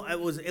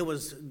it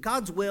was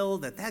God's will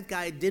that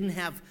guy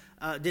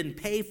didn't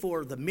pay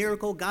for the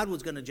miracle. God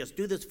was going to just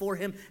do this for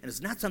him, and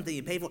it's not something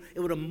you pay for. It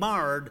would have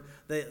marred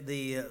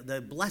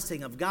the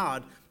blessing of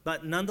God,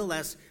 but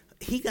nonetheless,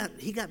 he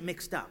got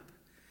mixed up,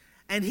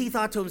 and he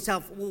thought to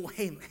himself, "Well,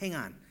 hey, hang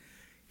on.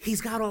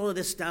 He's got all of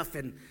this stuff,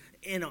 and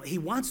he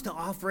wants to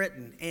offer it,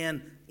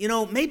 and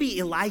maybe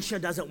Elisha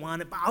doesn't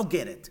want it, but I'll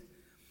get it."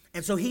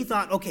 And so he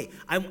thought, okay,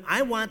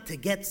 I want to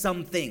get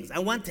some things. I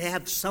want to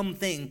have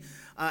something.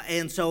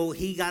 And so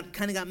he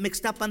kind of got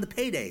mixed up on the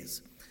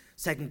paydays.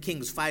 2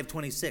 Kings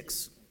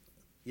 5:26.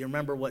 You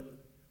remember what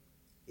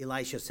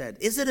Elisha said?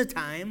 Is it a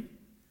time?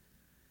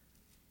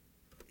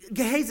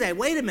 Gehazi,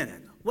 wait a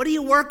minute. What are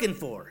you working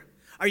for?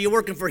 Are you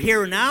working for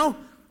here and now?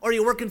 Or are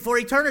you working for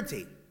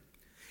eternity?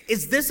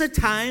 Is this a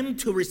time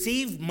to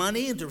receive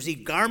money and to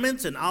receive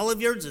garments and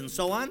olive yards and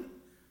so on?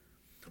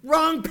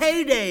 Wrong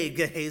payday,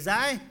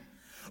 Gehazi.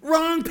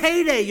 Wrong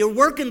payday. You're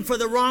working for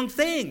the wrong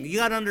thing. You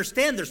got to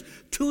understand there's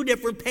two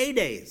different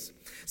paydays.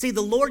 See,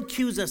 the Lord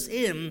cues us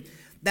in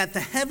that the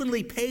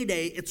heavenly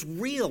payday, it's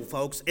real,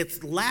 folks.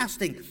 It's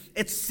lasting.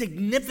 It's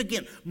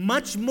significant,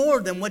 much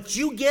more than what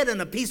you get on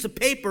a piece of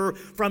paper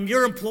from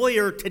your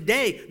employer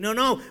today.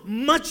 No,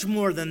 much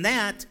more than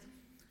that.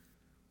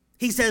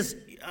 He says,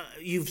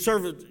 you've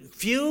served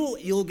few,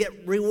 you'll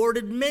get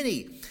rewarded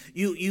many.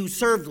 You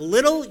served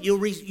little, you'll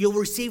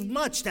receive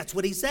much. That's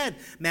what he said.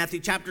 Matthew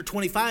chapter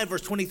 25,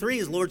 verse 23,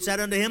 his Lord said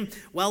unto him,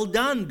 well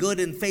done, good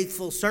and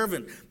faithful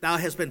servant. Thou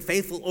hast been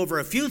faithful over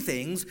a few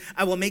things.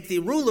 I will make thee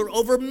ruler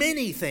over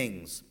many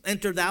things.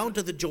 Enter thou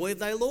into the joy of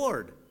thy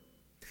Lord.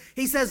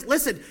 He says,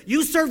 listen,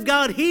 you serve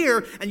God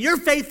here, and you're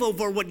faithful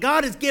for what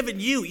God has given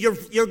you.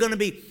 You're going to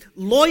be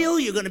loyal.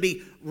 You're going to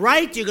be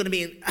right. You're going to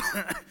be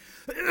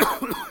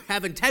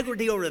have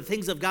integrity over the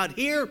things of God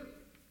here.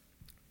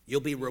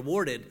 You'll be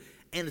rewarded.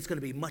 And it's going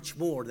to be much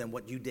more than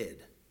what you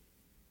did.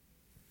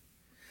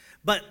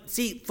 But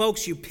see,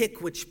 folks, you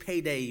pick which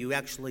payday you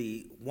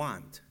actually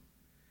want.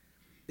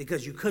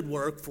 Because you could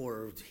work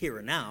for here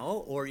and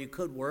now, or you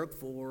could work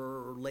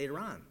for later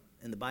on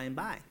in the by and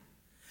by.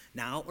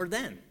 Now or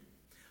then.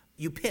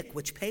 You pick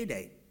which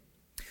payday.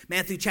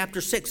 Matthew chapter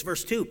 6,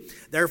 verse 2.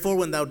 Therefore,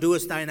 when thou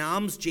doest thine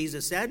alms,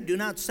 Jesus said, do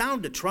not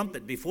sound a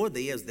trumpet before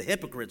thee, as the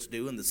hypocrites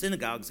do in the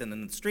synagogues and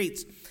in the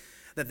streets,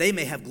 that they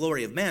may have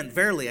glory of men.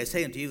 Verily, I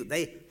say unto you,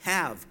 they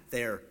have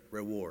their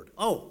reward.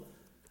 Oh,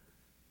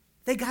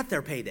 they got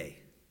their payday.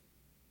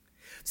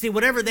 See,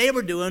 whatever they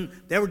were doing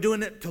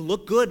it to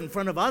look good in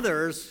front of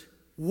others.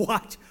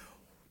 What?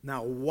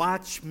 Now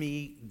watch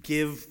me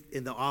give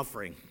in the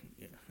offering.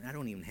 I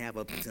don't even have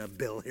a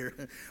bill here.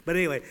 But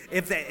anyway,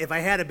 if I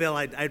had a bill,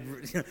 I'd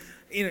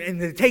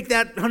and they take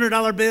that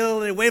 $100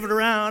 bill, they wave it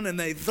around, and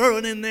they throw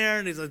it in there,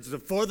 and it's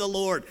for the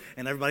Lord,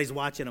 and everybody's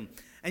watching them.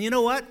 And you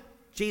know what?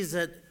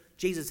 Jesus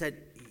said,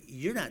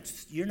 you're not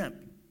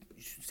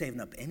saving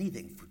up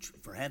anything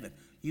for heaven.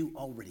 You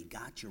already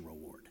got your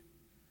reward.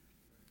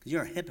 Because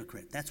you're a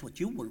hypocrite. That's what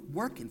you were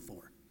working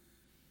for.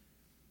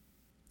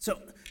 So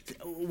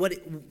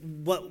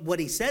what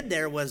he said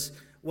there was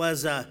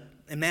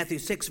in Matthew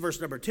 6, verse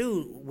number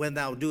 2, when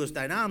thou doest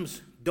thine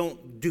alms,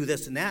 don't do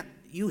this and that.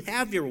 You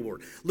have your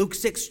reward. Luke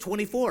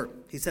 6:24,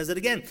 he says it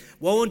again.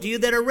 Woe unto you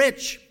that are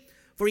rich,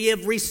 for ye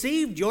have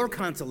received your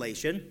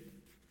consolation.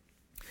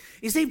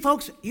 You see,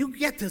 folks, you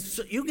get to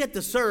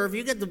serve,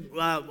 you get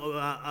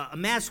to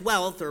amass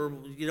wealth or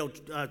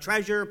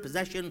treasure,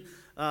 possession,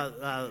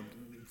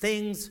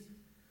 things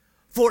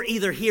for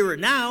either here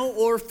and now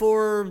or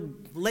for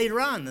later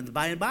on in the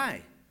by and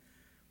by.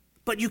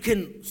 But you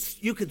can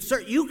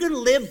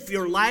live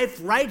your life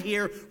right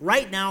here,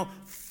 right now,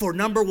 for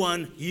number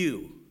one,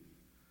 you,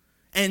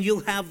 and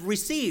you'll have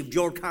received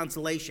your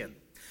consolation.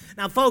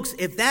 Now, folks,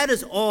 if that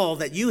is all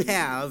that you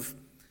have,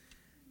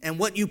 and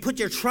what you put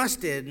your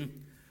trust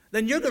in,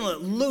 then you're going to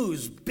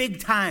lose big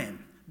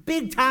time.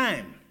 Big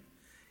time.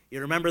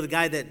 You remember the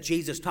guy that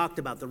Jesus talked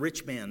about, the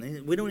rich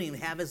man. We don't even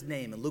have his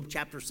name. In Luke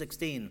chapter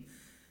 16,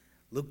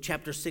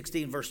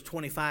 verse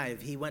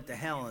 25, he went to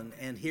hell,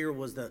 and here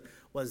was the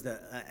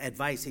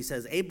advice. He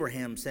says,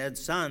 Abraham said,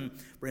 Son,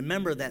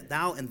 remember that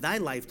thou in thy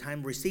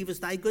lifetime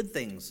receivest thy good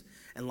things,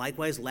 and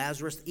likewise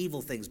Lazarus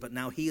evil things, but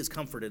now he is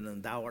comforted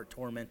and thou art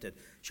tormented.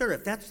 Sure,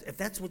 if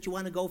that's what you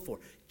want to go for,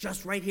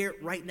 just right here,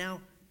 right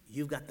now,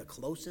 you've got the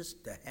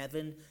closest to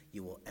heaven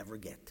you will ever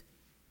get.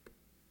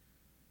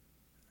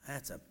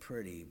 That's a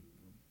pretty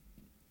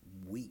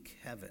weak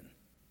heaven.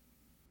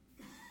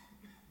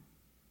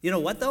 You know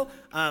what, though?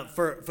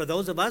 For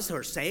those of us who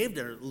are saved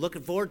and are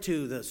looking forward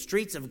to the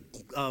streets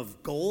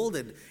of gold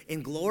and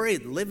in glory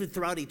and living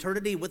throughout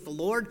eternity with the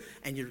Lord,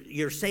 and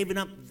you're saving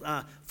up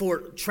for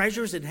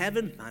treasures in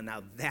heaven,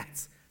 now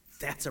that's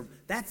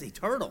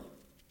eternal.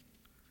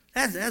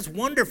 That's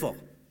wonderful.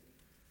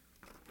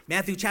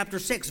 Matthew chapter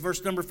 6,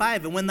 verse number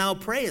 5, and when thou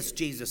prayest,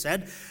 Jesus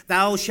said,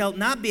 thou shalt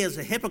not be as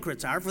the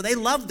hypocrites are, for they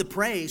love to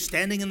pray,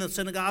 standing in the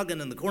synagogue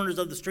and in the corners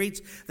of the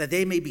streets, that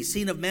they may be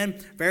seen of men.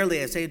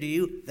 Verily I say to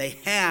you, they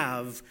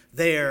have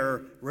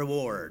their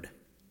reward.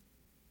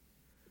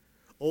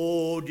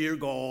 oh, dear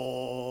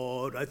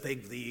God, I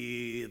thank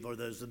thee for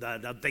this and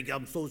that. I think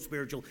I'm so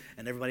spiritual.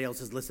 And everybody else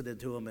is listening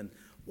to him. And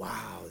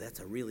wow, that's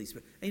a really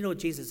and you know what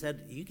Jesus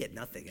said? You get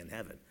nothing in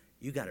heaven.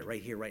 You got it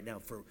right here, right now.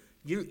 For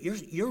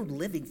you're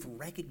living for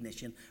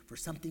recognition for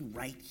something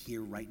right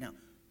here, right now.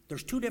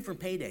 There's two different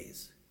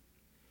paydays.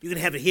 You can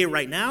have it here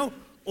right now,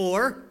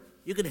 or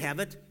you can have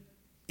it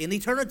in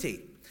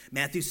eternity.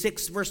 Matthew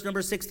 6, verse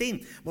number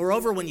 16.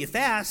 Moreover, when you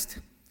fast,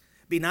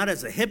 be not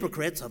as the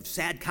hypocrites of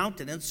sad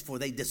countenance, for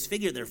they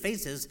disfigure their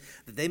faces,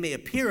 that they may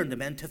appear unto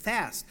men to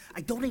fast.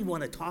 I don't even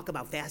want to talk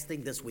about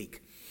fasting this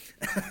week.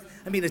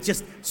 I mean, it's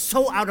just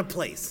so out of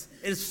place.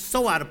 It is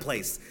so out of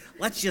place.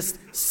 Let's just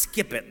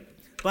skip it.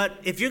 But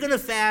if you're going to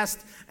fast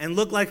and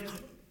look like,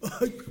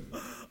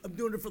 I'm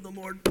doing it for the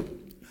Lord,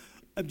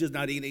 I'm just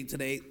not eating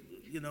today,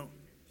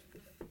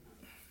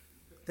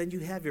 then you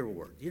have your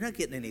reward. You're not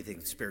getting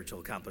anything spiritual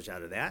accomplished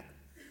out of that.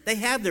 They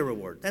have their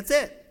reward. That's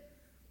it.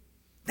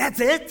 That's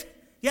it?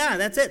 Yeah,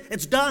 that's it.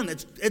 It's done.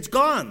 It's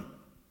gone.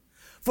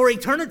 For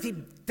eternity,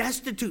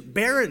 destitute,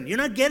 barren. You're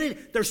not getting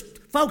it. There's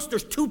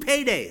two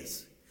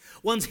paydays.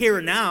 One's here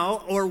and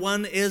now, or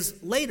one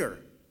is later.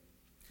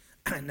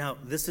 Now,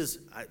 this is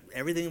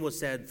everything was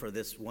said for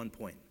this one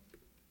point.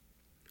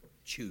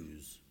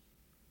 Choose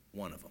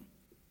one of them.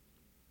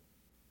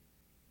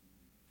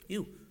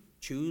 You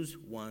choose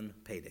one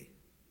payday.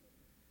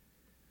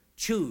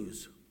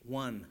 Choose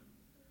one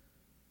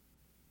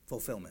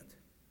fulfillment.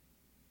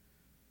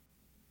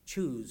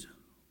 Choose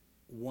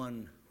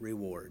one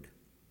reward.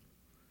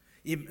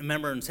 You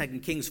remember in 2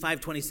 Kings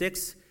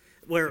 5:26,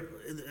 where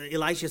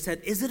Elisha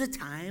said, is it a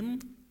time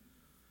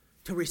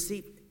to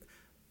receive?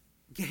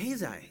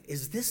 Gehazi,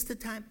 is this the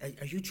time?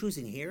 Are you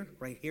choosing here,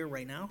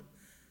 right now?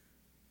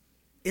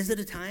 Is it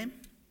a time?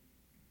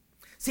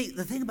 See,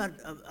 the thing about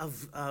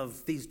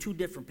of these two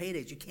different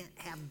paydays, you can't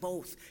have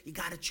both. You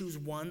got to choose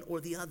one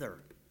or the other.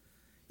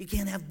 You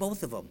can't have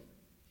both of them.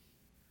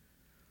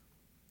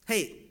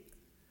 Hey,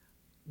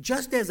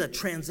 just as a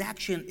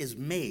transaction is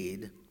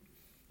made,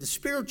 the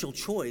spiritual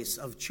choice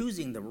of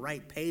choosing the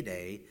right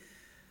payday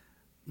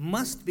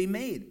must be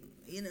made.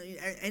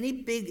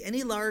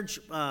 Any large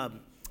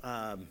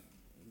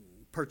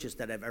purchase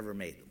that I've ever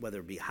made,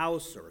 whether it be a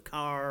house or a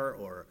car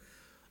or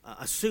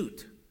a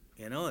suit.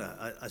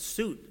 A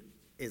suit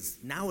is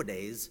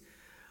nowadays,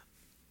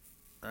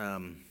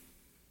 I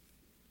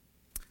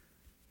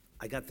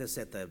got this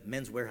at the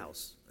Men's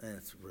Warehouse, and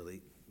it's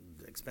really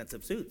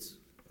expensive suits.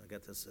 I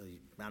got this,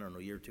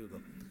 a year or two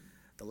ago.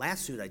 The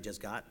last suit I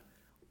just got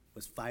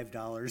was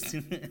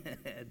 $5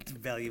 at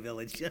Value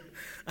Village.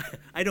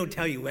 I don't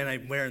tell you when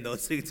I'm wearing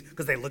those suits,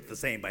 because they look the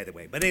same, by the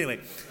way. But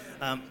anyway,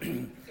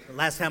 the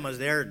last time I was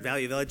there at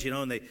Value Village,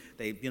 and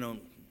they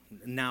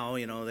now,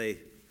 I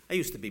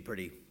used to be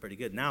pretty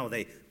good. Now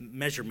they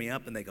measure me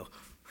up and they go,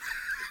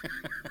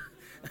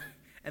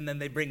 and then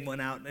they bring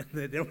one out, and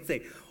they don't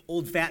say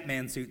old fat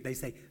man suit. They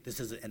say this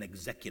is an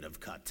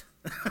executive cut.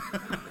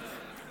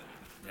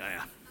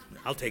 Yeah,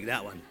 I'll take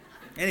that one.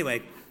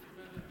 Anyway,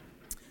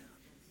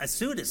 a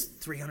suit is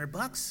 $300,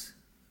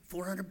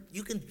 $400.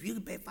 You can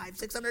pay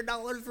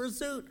 $500-$600 for a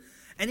suit.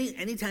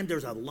 Anytime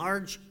there's a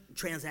large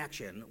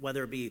transaction,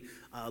 whether it be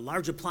a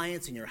large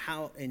appliance in your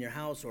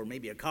house or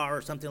maybe a car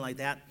or something like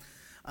that,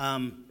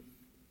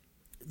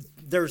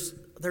 there's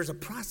a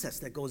process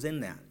that goes in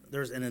that.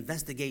 There's an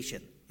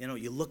investigation.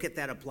 You look at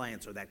that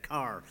appliance or that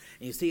car,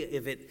 and you see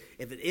if it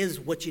is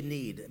what you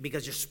need,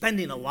 because you're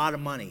spending a lot of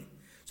money.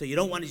 So you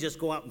don't want to just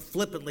go out and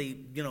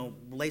flippantly,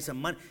 lay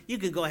some money. You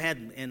could go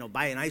ahead and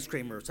buy an ice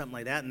cream or something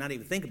like that and not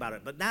even think about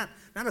it. But not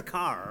a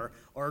car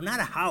or not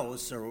a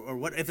house or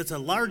what. If it's a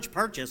large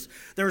purchase,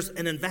 there's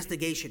an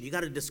investigation. You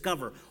got to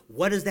discover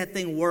what is that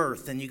thing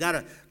worth, and you got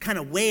to kind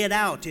of weigh it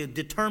out to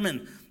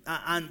determine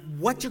on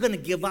what you're going to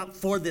give up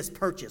for this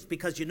purchase.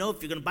 Because if you're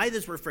going to buy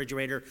this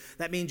refrigerator,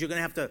 that means you're going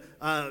to have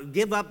to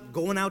give up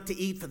going out to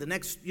eat for the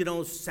next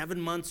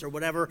 7 months or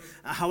whatever,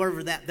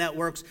 however that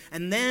works.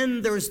 And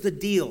then there's the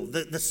deal,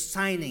 the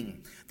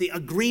signing, the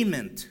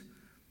agreement.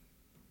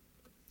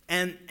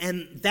 And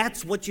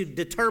that's what you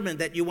determine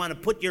that you want to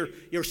put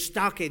your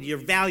stock in, your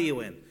value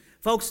in.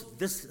 Folks,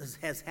 this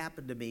has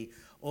happened to me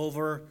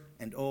over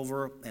and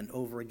over and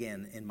over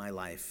again in my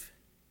life.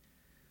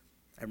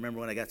 I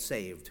remember when I got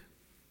saved.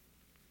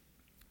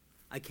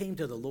 I came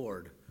to the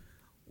Lord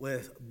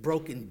with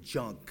broken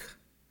junk,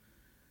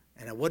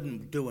 and I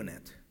wasn't doing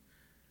it.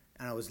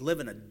 And I was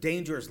living a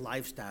dangerous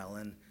lifestyle,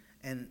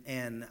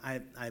 and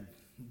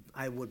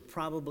I would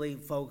probably,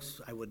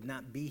 folks, I would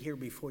not be here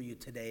before you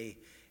today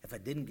if I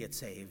didn't get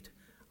saved.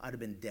 I'd have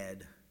been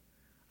dead.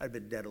 I'd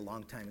been dead a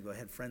long time ago. I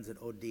had friends that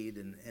OD'd,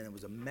 and it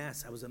was a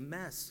mess. I was a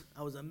mess,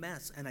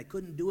 and I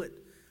couldn't do it.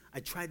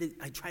 I tried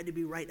to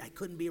be right. I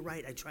couldn't be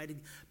right. I tried to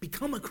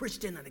become a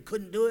Christian, and I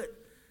couldn't do it.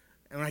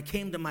 And when I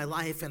came to my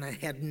life and I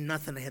had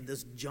nothing, I had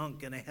this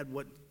junk, and I had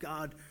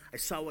I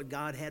saw what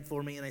God had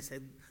for me, and I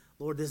said,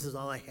 Lord, this is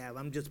all I have.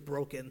 I'm just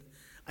broken.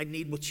 I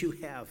need what you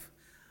have.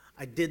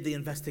 I did the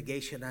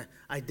investigation.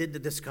 I did the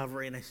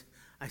discovery, and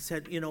I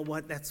said, you know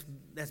what, that's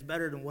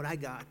better than what I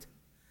got.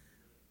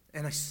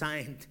 And I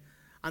signed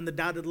on the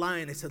dotted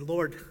line, I said,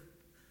 Lord,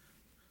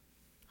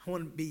 I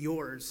want to be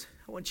yours.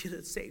 I want you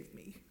to save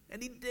me.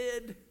 And he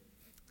did.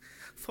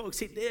 Folks,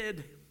 he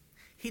did.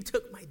 He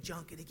took my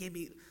junk and he gave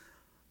me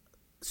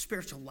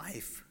spiritual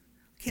life.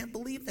 I can't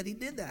believe that he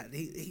did that.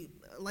 He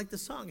like the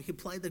song, he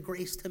applied the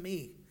grace to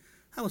me.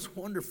 That was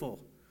wonderful.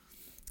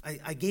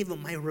 I gave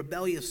him my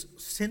rebellious,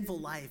 sinful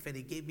life, and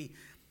he gave me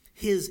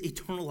his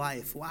eternal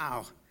life.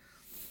 Wow.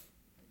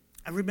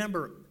 I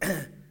remember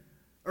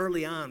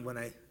early on when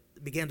I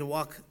began to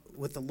walk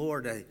with the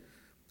Lord,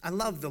 I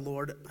loved the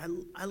Lord.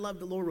 I loved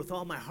the Lord with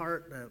all my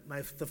heart.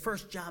 The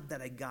first job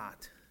that I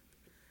got,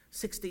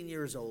 16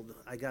 years old,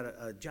 I got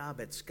a job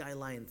at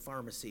Skyline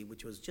Pharmacy,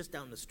 which was just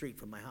down the street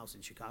from my house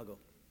in Chicago.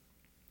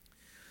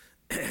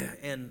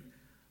 And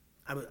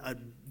I was a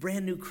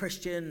brand new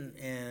Christian,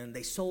 and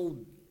they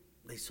sold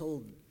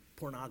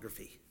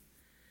pornography.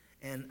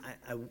 And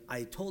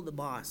I told the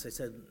boss, I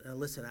said,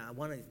 listen, I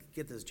want to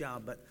get this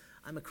job, but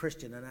I'm a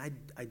Christian, and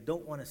I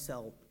don't want to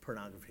sell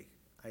pornography.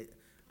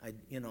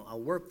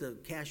 I'll work the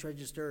cash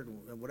register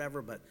and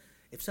whatever, but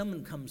if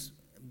someone comes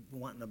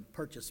wanting to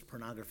purchase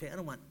pornography, I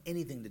don't want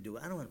anything to do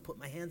with it. I don't want to put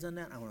my hands on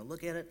that. I want to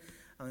look at it.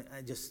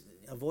 I just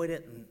avoid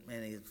it.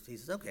 And he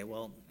says, okay,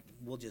 well,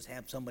 we'll just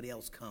have somebody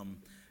else come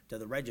to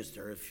the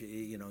register if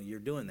you're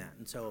doing that.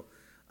 And so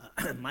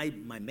my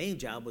main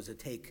job was to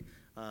take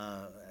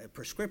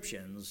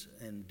prescriptions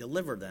and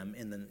deliver them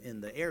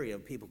in the area.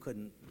 People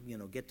couldn't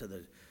get to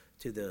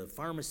the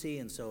pharmacy,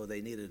 and so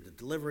they needed a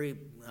delivery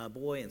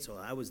boy, and so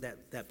I was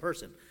that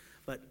person.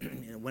 But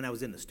when I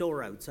was in the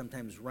store, I would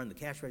sometimes run the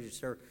cash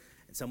register,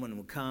 and someone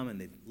would come and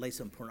they'd lay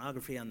some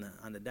pornography on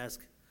the desk.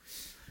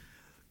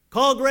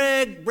 Call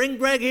Greg, bring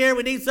Greg here,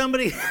 we need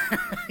somebody.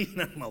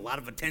 A lot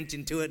of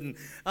attention to it, and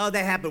that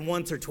happened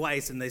once or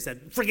twice, and they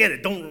said, forget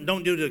it,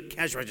 don't do the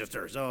cash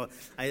register. So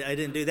I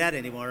didn't do that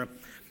anymore.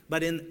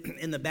 But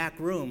in the back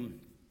room,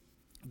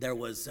 there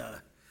was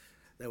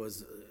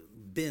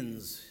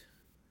bins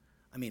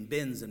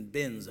and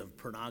bins of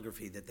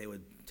pornography that they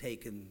would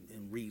take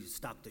and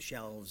restock the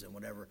shelves and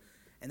whatever.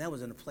 And that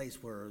was in a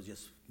place where it was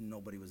just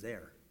nobody was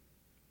there.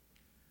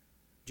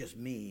 Just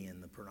me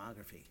and the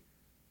pornography.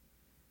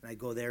 And I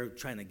go there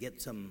trying to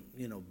get some,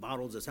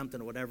 bottles or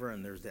something or whatever,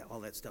 and there's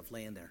all that stuff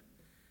laying there.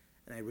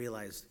 And I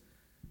realized,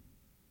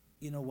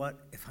 you know what?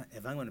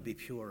 If I'm going to be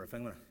pure, if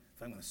I'm going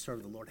to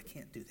serve the Lord, I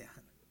can't do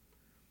that.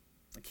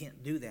 I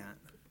can't do that.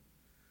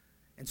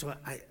 And so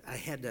I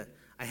had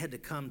to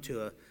come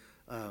to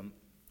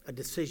a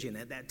decision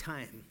at that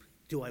time.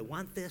 Do I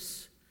want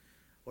this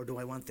or do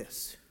I want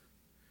this?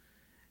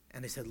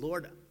 And I said,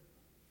 Lord,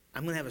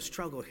 I'm going to have a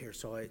struggle here.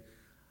 So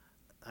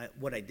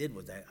what I did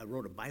was I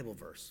wrote a Bible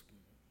verse.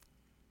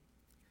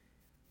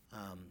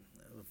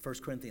 1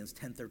 Corinthians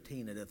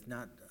 10:13, and if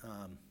not,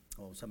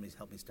 somebody's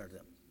helped me start it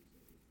up.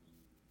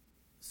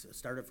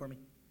 Start it for me.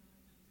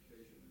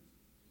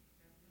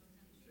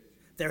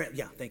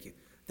 Thank you.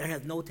 There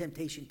hath no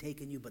temptation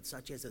taken you, but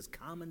such as is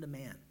common to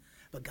man.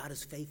 But God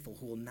is faithful,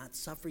 who will not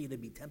suffer you to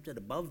be tempted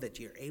above that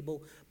ye are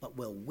able, but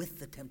will with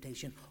the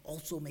temptation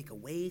also make a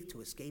way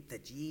to escape,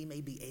 that ye may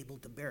be able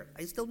to bear it.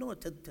 I still know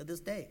it to this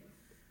day.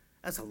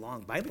 That's a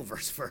long Bible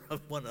verse for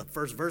the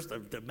first verse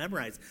to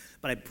memorize.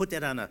 But I put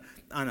that on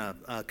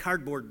a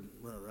cardboard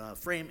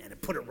frame, and I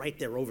put it right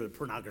there over the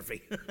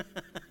pornography.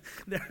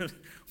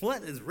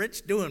 What is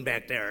Rich doing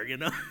back there,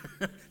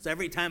 So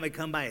every time I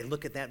come by, I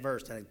look at that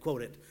verse, and I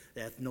quote it,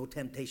 that hath no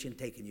temptation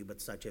taken you, but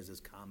such as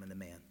is common to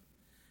man.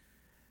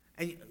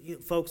 And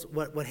folks,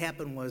 what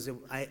happened was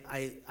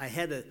I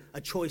had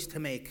a choice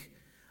to make.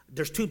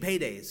 There's two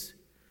paydays.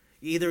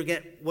 You either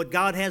get what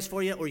God has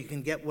for you, or you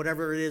can get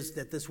whatever it is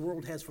that this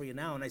world has for you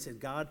now. And I said,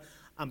 God,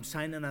 I'm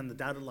signing on the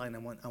dotted line. I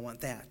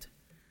want that.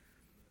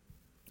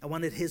 I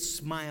wanted his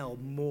smile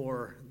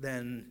more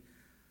than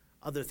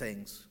other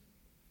things.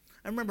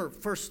 I remember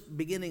first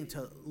beginning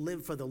to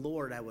live for the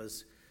Lord, I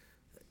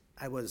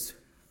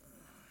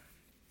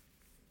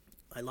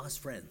lost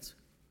friends.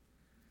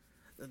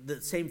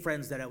 The same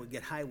friends that I would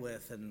get high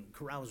with and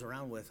carouse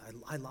around with,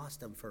 I lost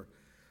them for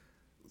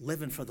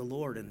living for the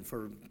Lord and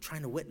for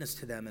trying to witness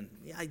to them. And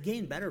I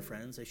gained better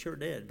friends, I sure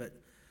did, but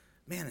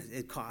man,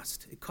 it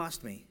cost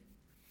me.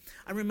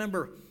 I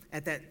remember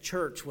at that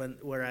church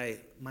where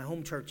my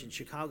home church in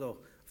Chicago,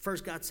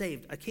 first got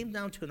saved. I came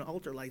down to an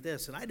altar like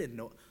this, and I didn't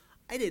know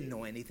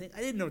anything. I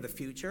didn't know the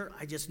future.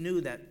 I just knew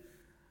that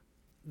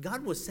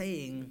God was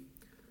saying,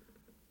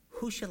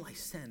 who shall I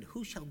send?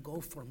 Who shall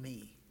go for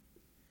me?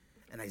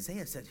 And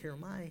Isaiah said, here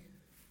am I.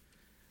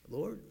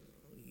 Lord,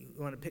 you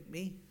want to pick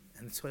me?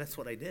 And so that's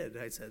what I did.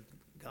 I said,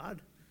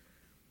 God,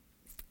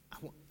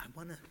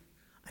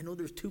 I know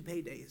there's two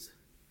paydays.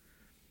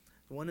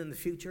 One in the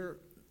future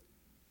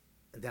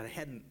that I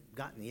hadn't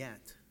gotten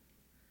yet,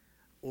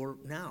 or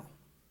now.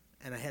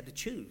 And I had to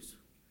choose.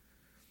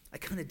 I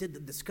kind of did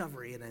the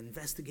discovery, and I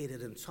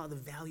investigated and saw the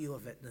value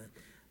of it. And,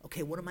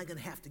 okay, what am I going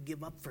to have to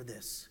give up for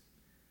this?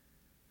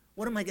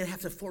 What am I going to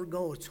have to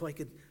forego so I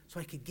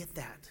could get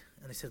that?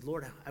 And I said,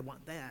 Lord, I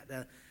want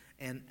that.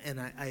 And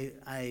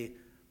I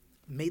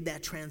made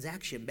that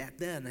transaction back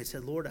then. I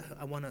said, Lord,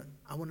 I want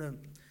to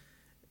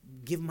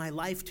give my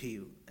life to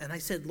you. And I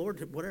said,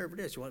 Lord, whatever it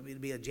is, you want me to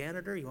be a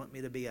janitor? You want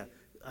me to be a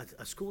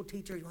school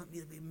teacher? You want me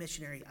to be a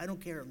missionary? I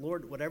don't care,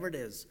 Lord, whatever it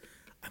is,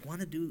 I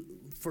want to do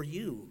for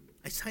you.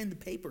 I signed the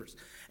papers.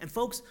 And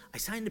folks, I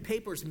signed the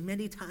papers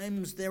many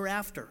times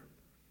thereafter.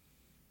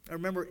 I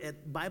remember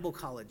at Bible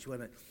college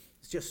when I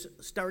was just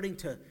starting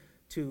to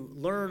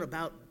learn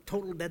about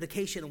total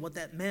dedication and what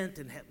that meant,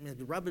 and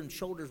rubbing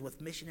shoulders with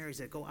missionaries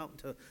that go out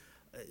into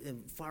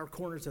in far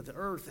corners of the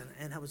earth.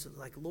 And I was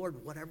like,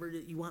 Lord, whatever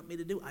you want me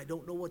to do, I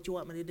don't know what you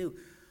want me to do.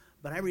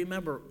 But I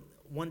remember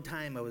one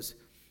time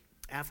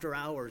after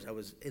hours, I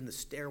was in the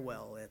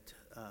stairwell at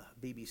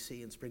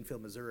BBC in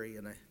Springfield, Missouri,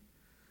 and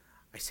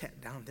I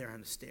sat down there on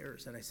the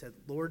stairs, and I said,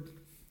 Lord,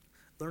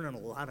 learning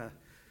a lot of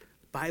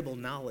Bible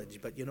knowledge,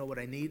 but you know what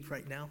I need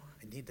right now?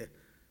 I need to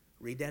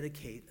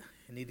rededicate.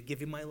 I need to give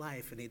you my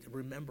life. I need to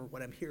remember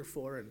what I'm here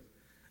for. And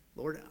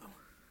Lord, I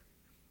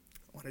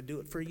want to do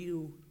it for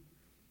you.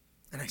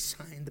 And I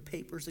signed the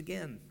papers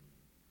again.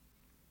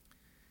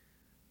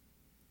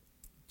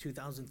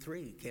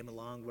 2003 came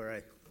along where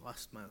I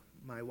lost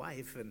my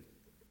wife, and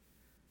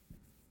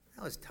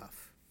that was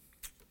tough.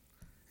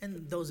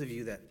 And those of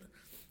you that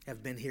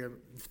have been here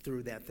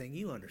through that thing,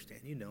 you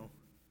understand, you know.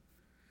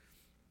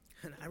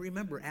 And I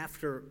remember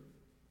after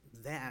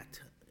that,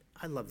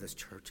 I love this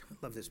church. I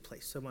love this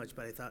place so much,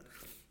 but I thought,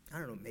 I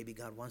don't know, maybe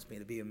God wants me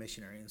to be a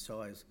missionary. And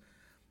so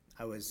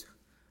I was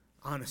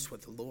honest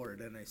with the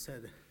Lord, and I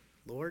said,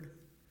 Lord,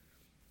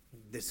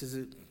 this is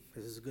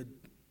a good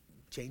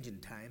change in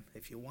time.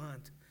 If you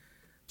want,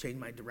 change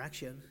my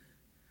direction.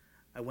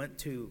 I went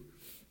to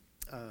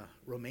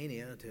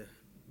Romania to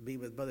be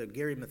with Brother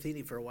Gary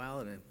Matheny for a while,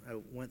 and I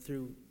went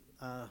through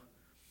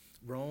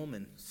Rome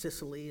and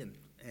Sicily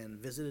and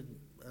visited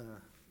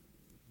a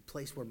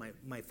place where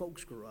my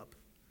folks grew up.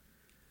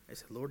 I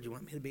said, Lord, you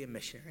want me to be a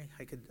missionary?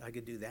 I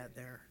could do that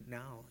there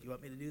now. You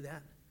want me to do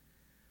that?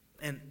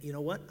 And you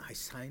know what? I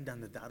signed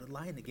on the dotted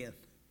line again.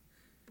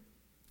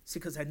 See,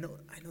 because I know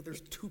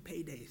there's 2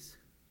 paydays.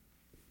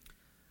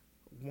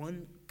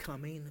 One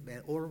coming,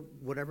 or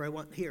whatever I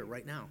want here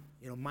right now,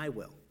 my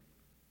will.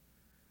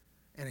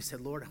 And I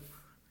said, Lord,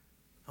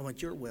 I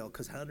want your will,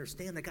 because I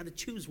understand I got to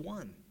choose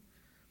one.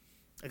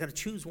 I got to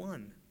choose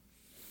one.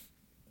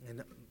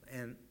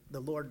 And the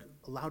Lord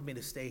allowed me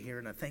to stay here,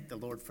 and I thank the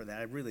Lord for that.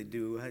 I really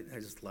do. I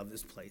just love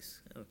this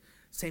place.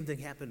 Same thing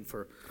happened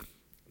for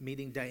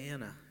meeting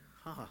Diana.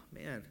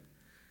 Man.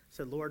 I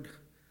said, Lord,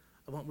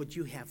 I want what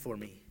you have for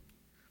me.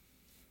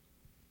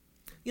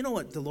 You know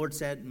what the Lord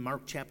said in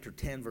Mark chapter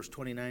 10, verse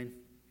 29?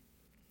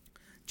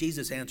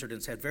 Jesus answered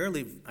and said,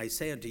 Verily I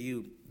say unto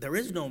you, there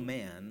is no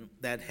man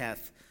that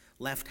hath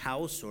left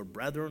house or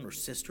brethren or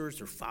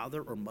sisters or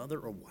father or mother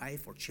or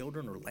wife or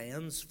children or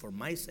lands for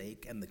my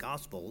sake and the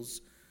gospel's,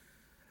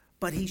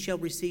 but he shall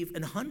receive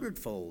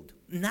 100-fold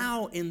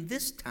now in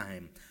this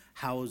time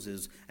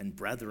houses and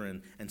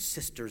brethren and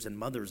sisters and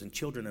mothers and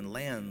children and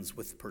lands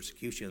with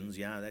persecutions,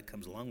 that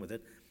comes along with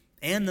it,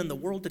 and in the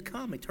world to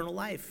come, eternal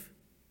life.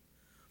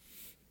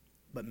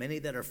 But many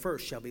that are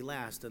first shall be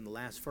last, and the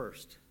last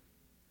first.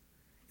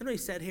 You know what he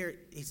said here?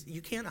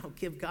 You can't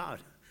outgive God.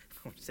 I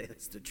want to say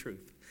that's the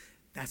truth.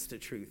 That's the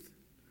truth.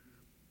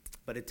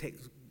 But it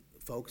takes,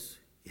 folks,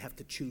 you have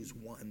to choose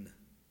one.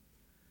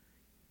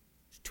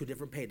 It's 2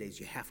 different paydays.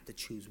 You have to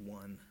choose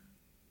one.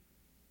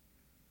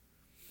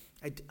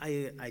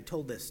 I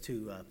told this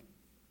to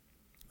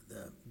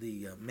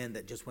the men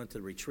that just went to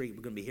the retreat.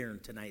 We're going to be hearing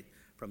tonight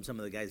from some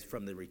of the guys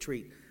from the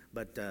retreat.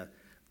 But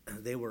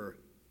they were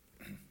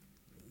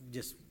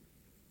just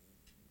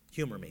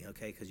humor me,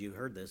 okay, because you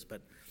heard this.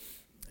 But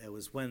it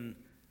was when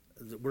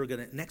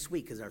next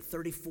week is our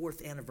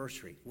 34th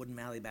anniversary, Woodland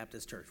Valley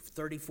Baptist Church.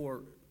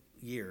 34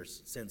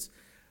 years since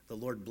the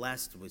Lord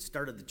blessed. We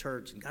started the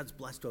church, and God's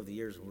blessed over the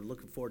years, and we're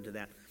looking forward to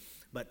that.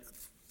 But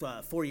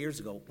 4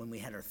 years ago, when we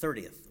had our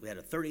 30th, we had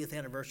a 30th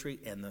anniversary,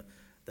 and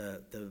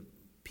the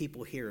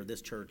people here,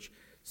 this church,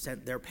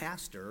 sent their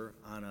pastor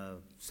on a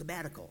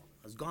sabbatical.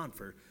 I was gone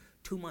for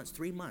 2 months,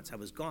 3 months. I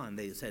was gone.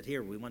 They said,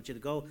 here, we want you to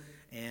go.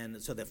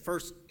 And so the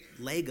first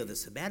leg of the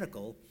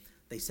sabbatical,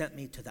 they sent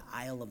me to the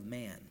Isle of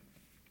Man.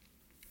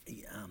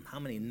 How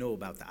many know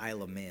about the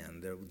Isle of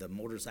Man? The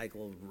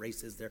motorcycle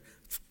races there.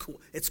 It's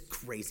cool. It's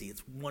crazy.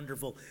 It's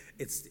wonderful.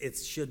 It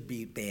should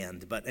be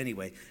banned, but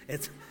anyway,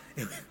 it's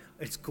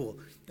cool.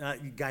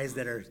 Guys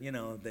that are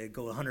they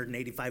go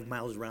 185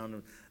 miles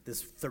around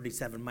this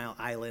 37-mile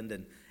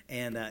island,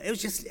 and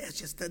it's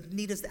just the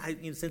neatest.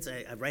 Since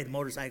I ride a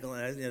motorcycle,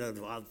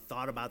 and I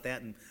thought about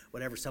that and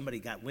whatever. Somebody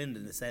got wind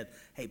and they said,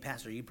 "Hey,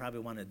 Pastor, you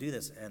probably want to do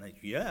this," and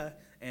yeah.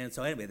 And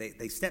so anyway,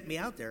 they sent me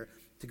out there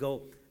to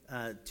go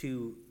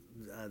to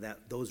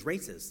those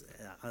races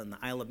on the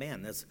Isle of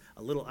Man. That's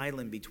a little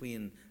island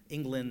between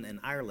England and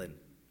Ireland,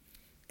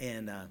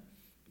 and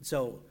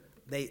so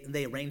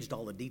they arranged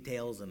all the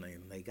details, and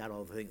they got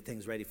all the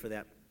things ready for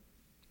that.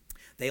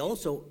 They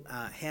also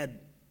had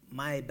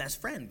my best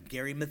friend,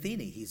 Gary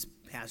Matheny. He's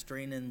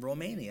pastoring in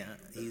Romania.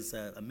 He's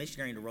a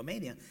missionary in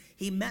Romania.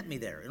 He met me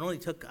there. It only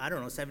took,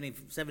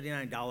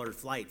 $79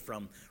 flight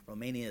from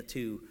Romania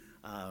to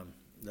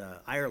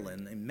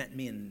Ireland and met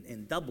me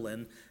in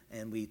Dublin,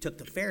 and we took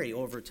the ferry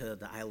over to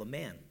the Isle of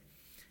Man.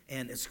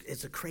 And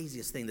it's the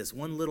craziest thing. This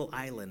one little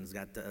island's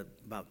got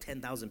about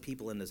 10,000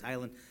 people in this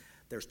island.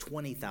 There's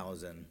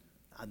 20,000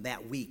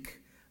 that week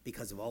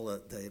because of all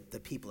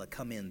the people that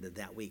come in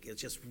that week.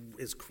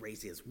 It's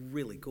crazy. It's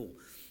really cool.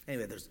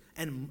 Anyway,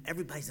 and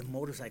everybody's a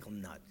motorcycle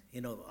nut.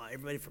 You know,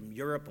 everybody from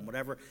Europe and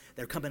whatever,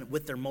 they're coming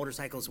with their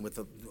motorcycles and with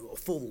the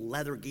full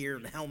leather gear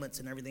and helmets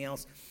and everything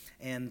else.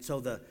 And so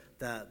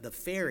the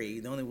ferry,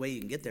 the only way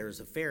you can get there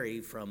is a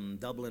ferry from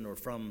Dublin or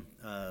from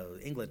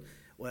England.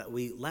 Well,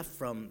 we left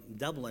from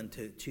Dublin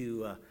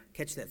to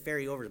catch that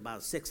ferry over,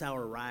 about a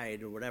 6-hour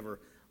ride or whatever,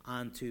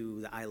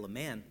 onto the Isle of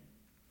Man.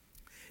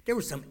 There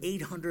were some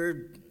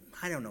 800,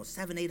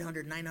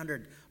 800,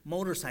 900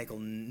 motorcycle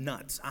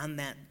nuts on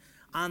that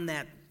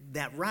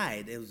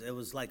ride. It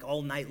was like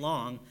all night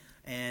long,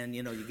 and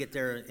you get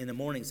there in the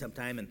morning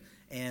sometime,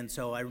 and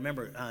so I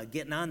remember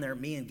getting on there.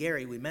 Me and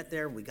Gary, we met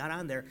there. We got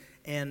on there,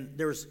 and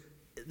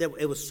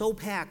it was so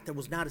packed there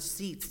was not a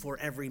seat for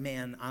every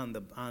man on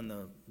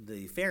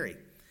the ferry.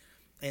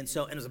 And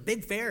it was a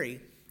big ferry,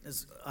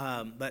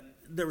 but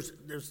there's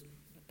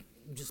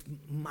just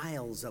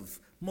miles of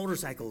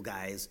motorcycle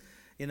guys,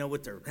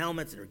 with their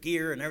helmets and their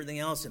gear and everything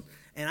else.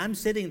 And I'm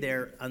sitting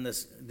there on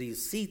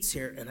these seats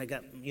here, and I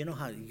got,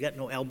 how you got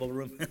no elbow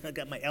room. I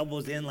got my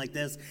elbows in like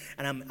this,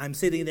 and I'm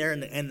sitting there,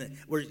 and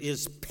we're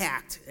just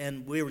packed,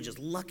 and we were just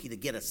lucky to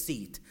get a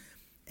seat.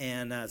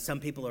 And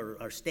some people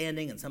are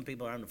standing, and some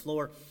people are on the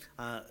floor.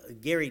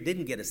 Gary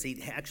didn't get a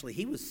seat. Actually,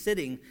 he was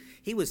sitting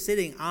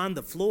on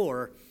the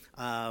floor.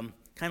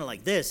 Kind of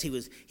like this. He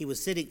was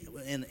sitting,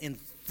 in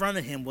front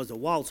of him was a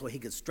wall so he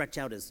could stretch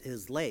out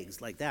his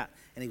legs like that,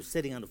 and he was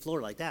sitting on the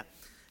floor like that.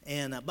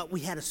 And but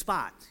we had a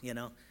spot,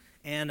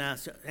 And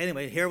so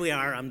anyway, here we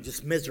are. I'm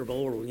just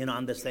miserable,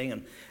 on this thing,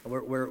 and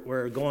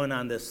we're going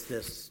on this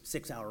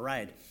 6-hour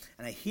ride,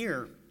 and I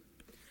hear,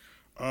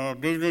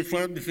 Richard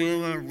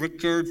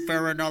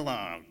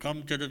Farinella,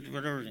 come to the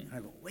whatever. I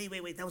go,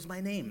 wait, that was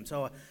my name.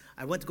 So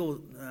I went to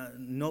go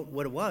note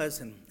what it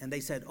was, and they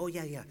said, oh,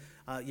 yeah,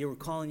 you were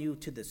calling you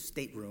to the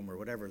stateroom or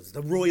whatever. It's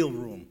the royal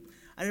room.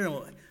 I don't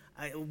know.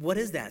 What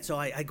is that? So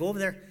I go over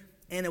there,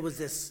 and it was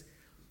this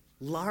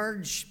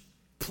large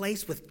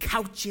place with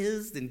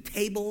couches and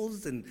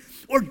tables and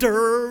hors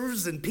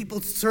d'oeuvres and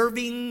people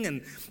serving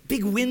and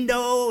big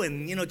window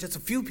and, just a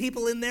few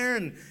people in there.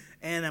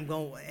 And I'm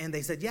going, and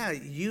they said, yeah,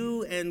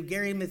 you and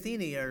Gary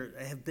Matheny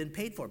have been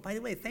paid for. By the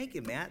way, thank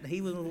you, Matt.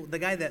 He was the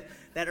guy that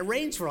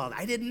arranged for all that.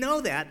 I didn't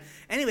know that.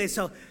 Anyway,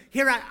 so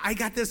here I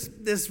got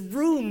this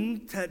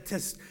room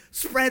to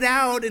spread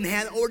out and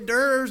had hors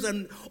d'oeuvres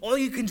and all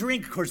you can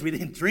drink. Of course, we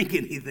didn't drink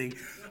anything.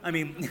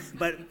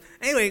 But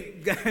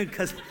anyway,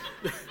 because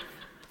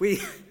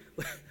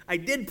I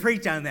did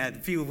preach on that a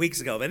few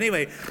weeks ago. But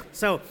anyway,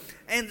 so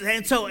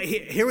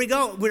here we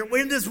go. We're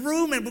in this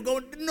room, and we're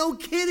going, no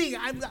kidding.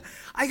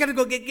 I got to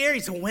go get Gary.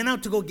 So I went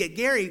out to go get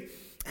Gary,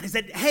 and I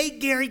said, hey,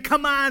 Gary,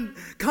 come on.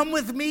 Come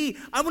with me.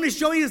 I want to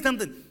show you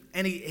something.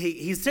 And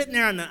he's sitting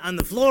there on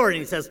the floor, and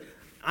he says,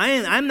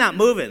 I'm not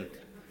moving.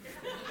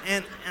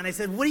 And I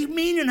said, what do you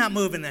mean you're not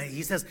moving? And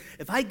he says,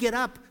 if I get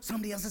up,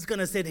 somebody else is going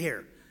to sit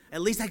here.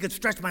 At least I could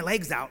stretch my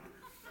legs out.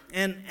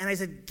 And I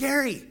said,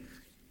 Gary,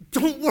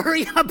 don't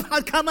worry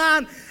about, come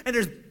on. And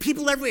there's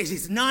people everywhere. He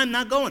says, no, I'm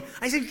not going.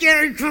 I said,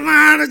 Gary, come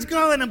on, let's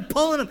go. And I'm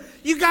pulling him.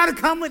 You got to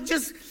come with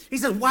just, he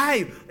says,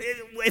 why?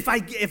 If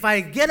I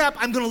get up,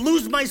 I'm going to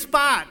lose my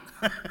spot.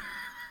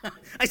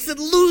 I said,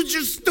 lose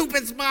your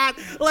stupid spot.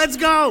 Let's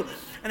go.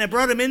 And I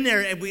brought him in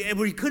there, and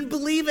we couldn't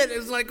believe it. It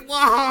was like,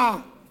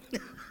 wow.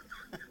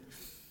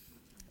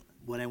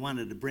 What I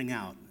wanted to bring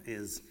out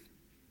is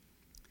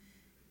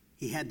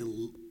he had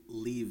to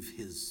leave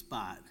his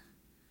spot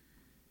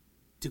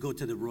to go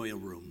to the royal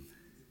room.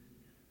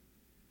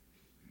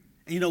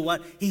 And you know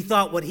what? He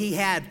thought what he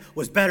had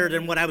was better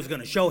than what I was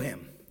going to show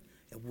him.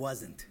 It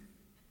wasn't.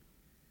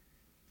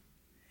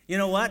 You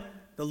know what?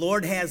 The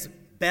Lord has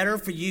better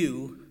for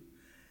you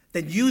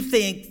than you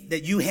think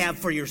that you have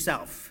for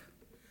yourself.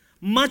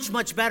 Much,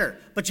 much better.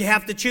 But you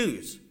have to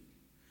choose.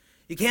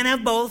 You can't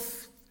have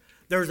both.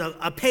 There's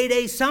a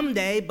payday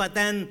someday, but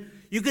then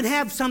you could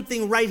have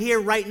something right here,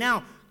 right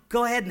now.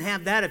 Go ahead and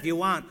have that if you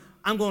want.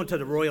 I'm going to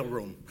the royal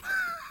room.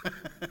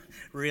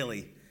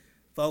 Really,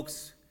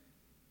 folks,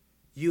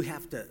 you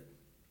have to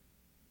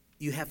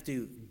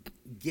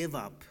give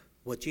up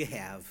what you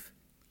have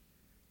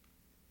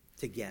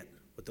to get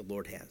what the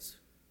Lord has.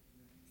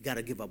 You got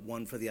to give up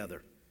one for the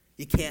other.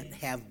 You can't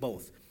have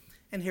both.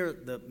 And here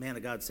the man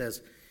of God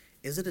says,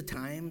 is it a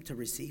time to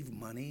receive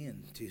money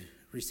and to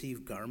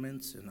receive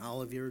garments and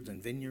olive yards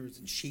and vineyards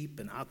and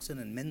sheep and oxen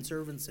and men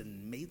servants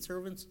and maid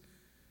servants?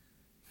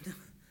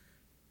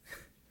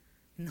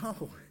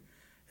 No,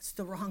 it's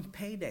the wrong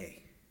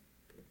payday.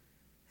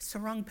 It's the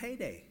wrong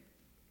payday.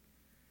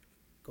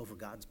 Go for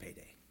God's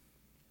payday.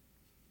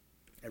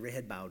 Every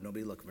head bowed,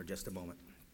 nobody looking for just a moment.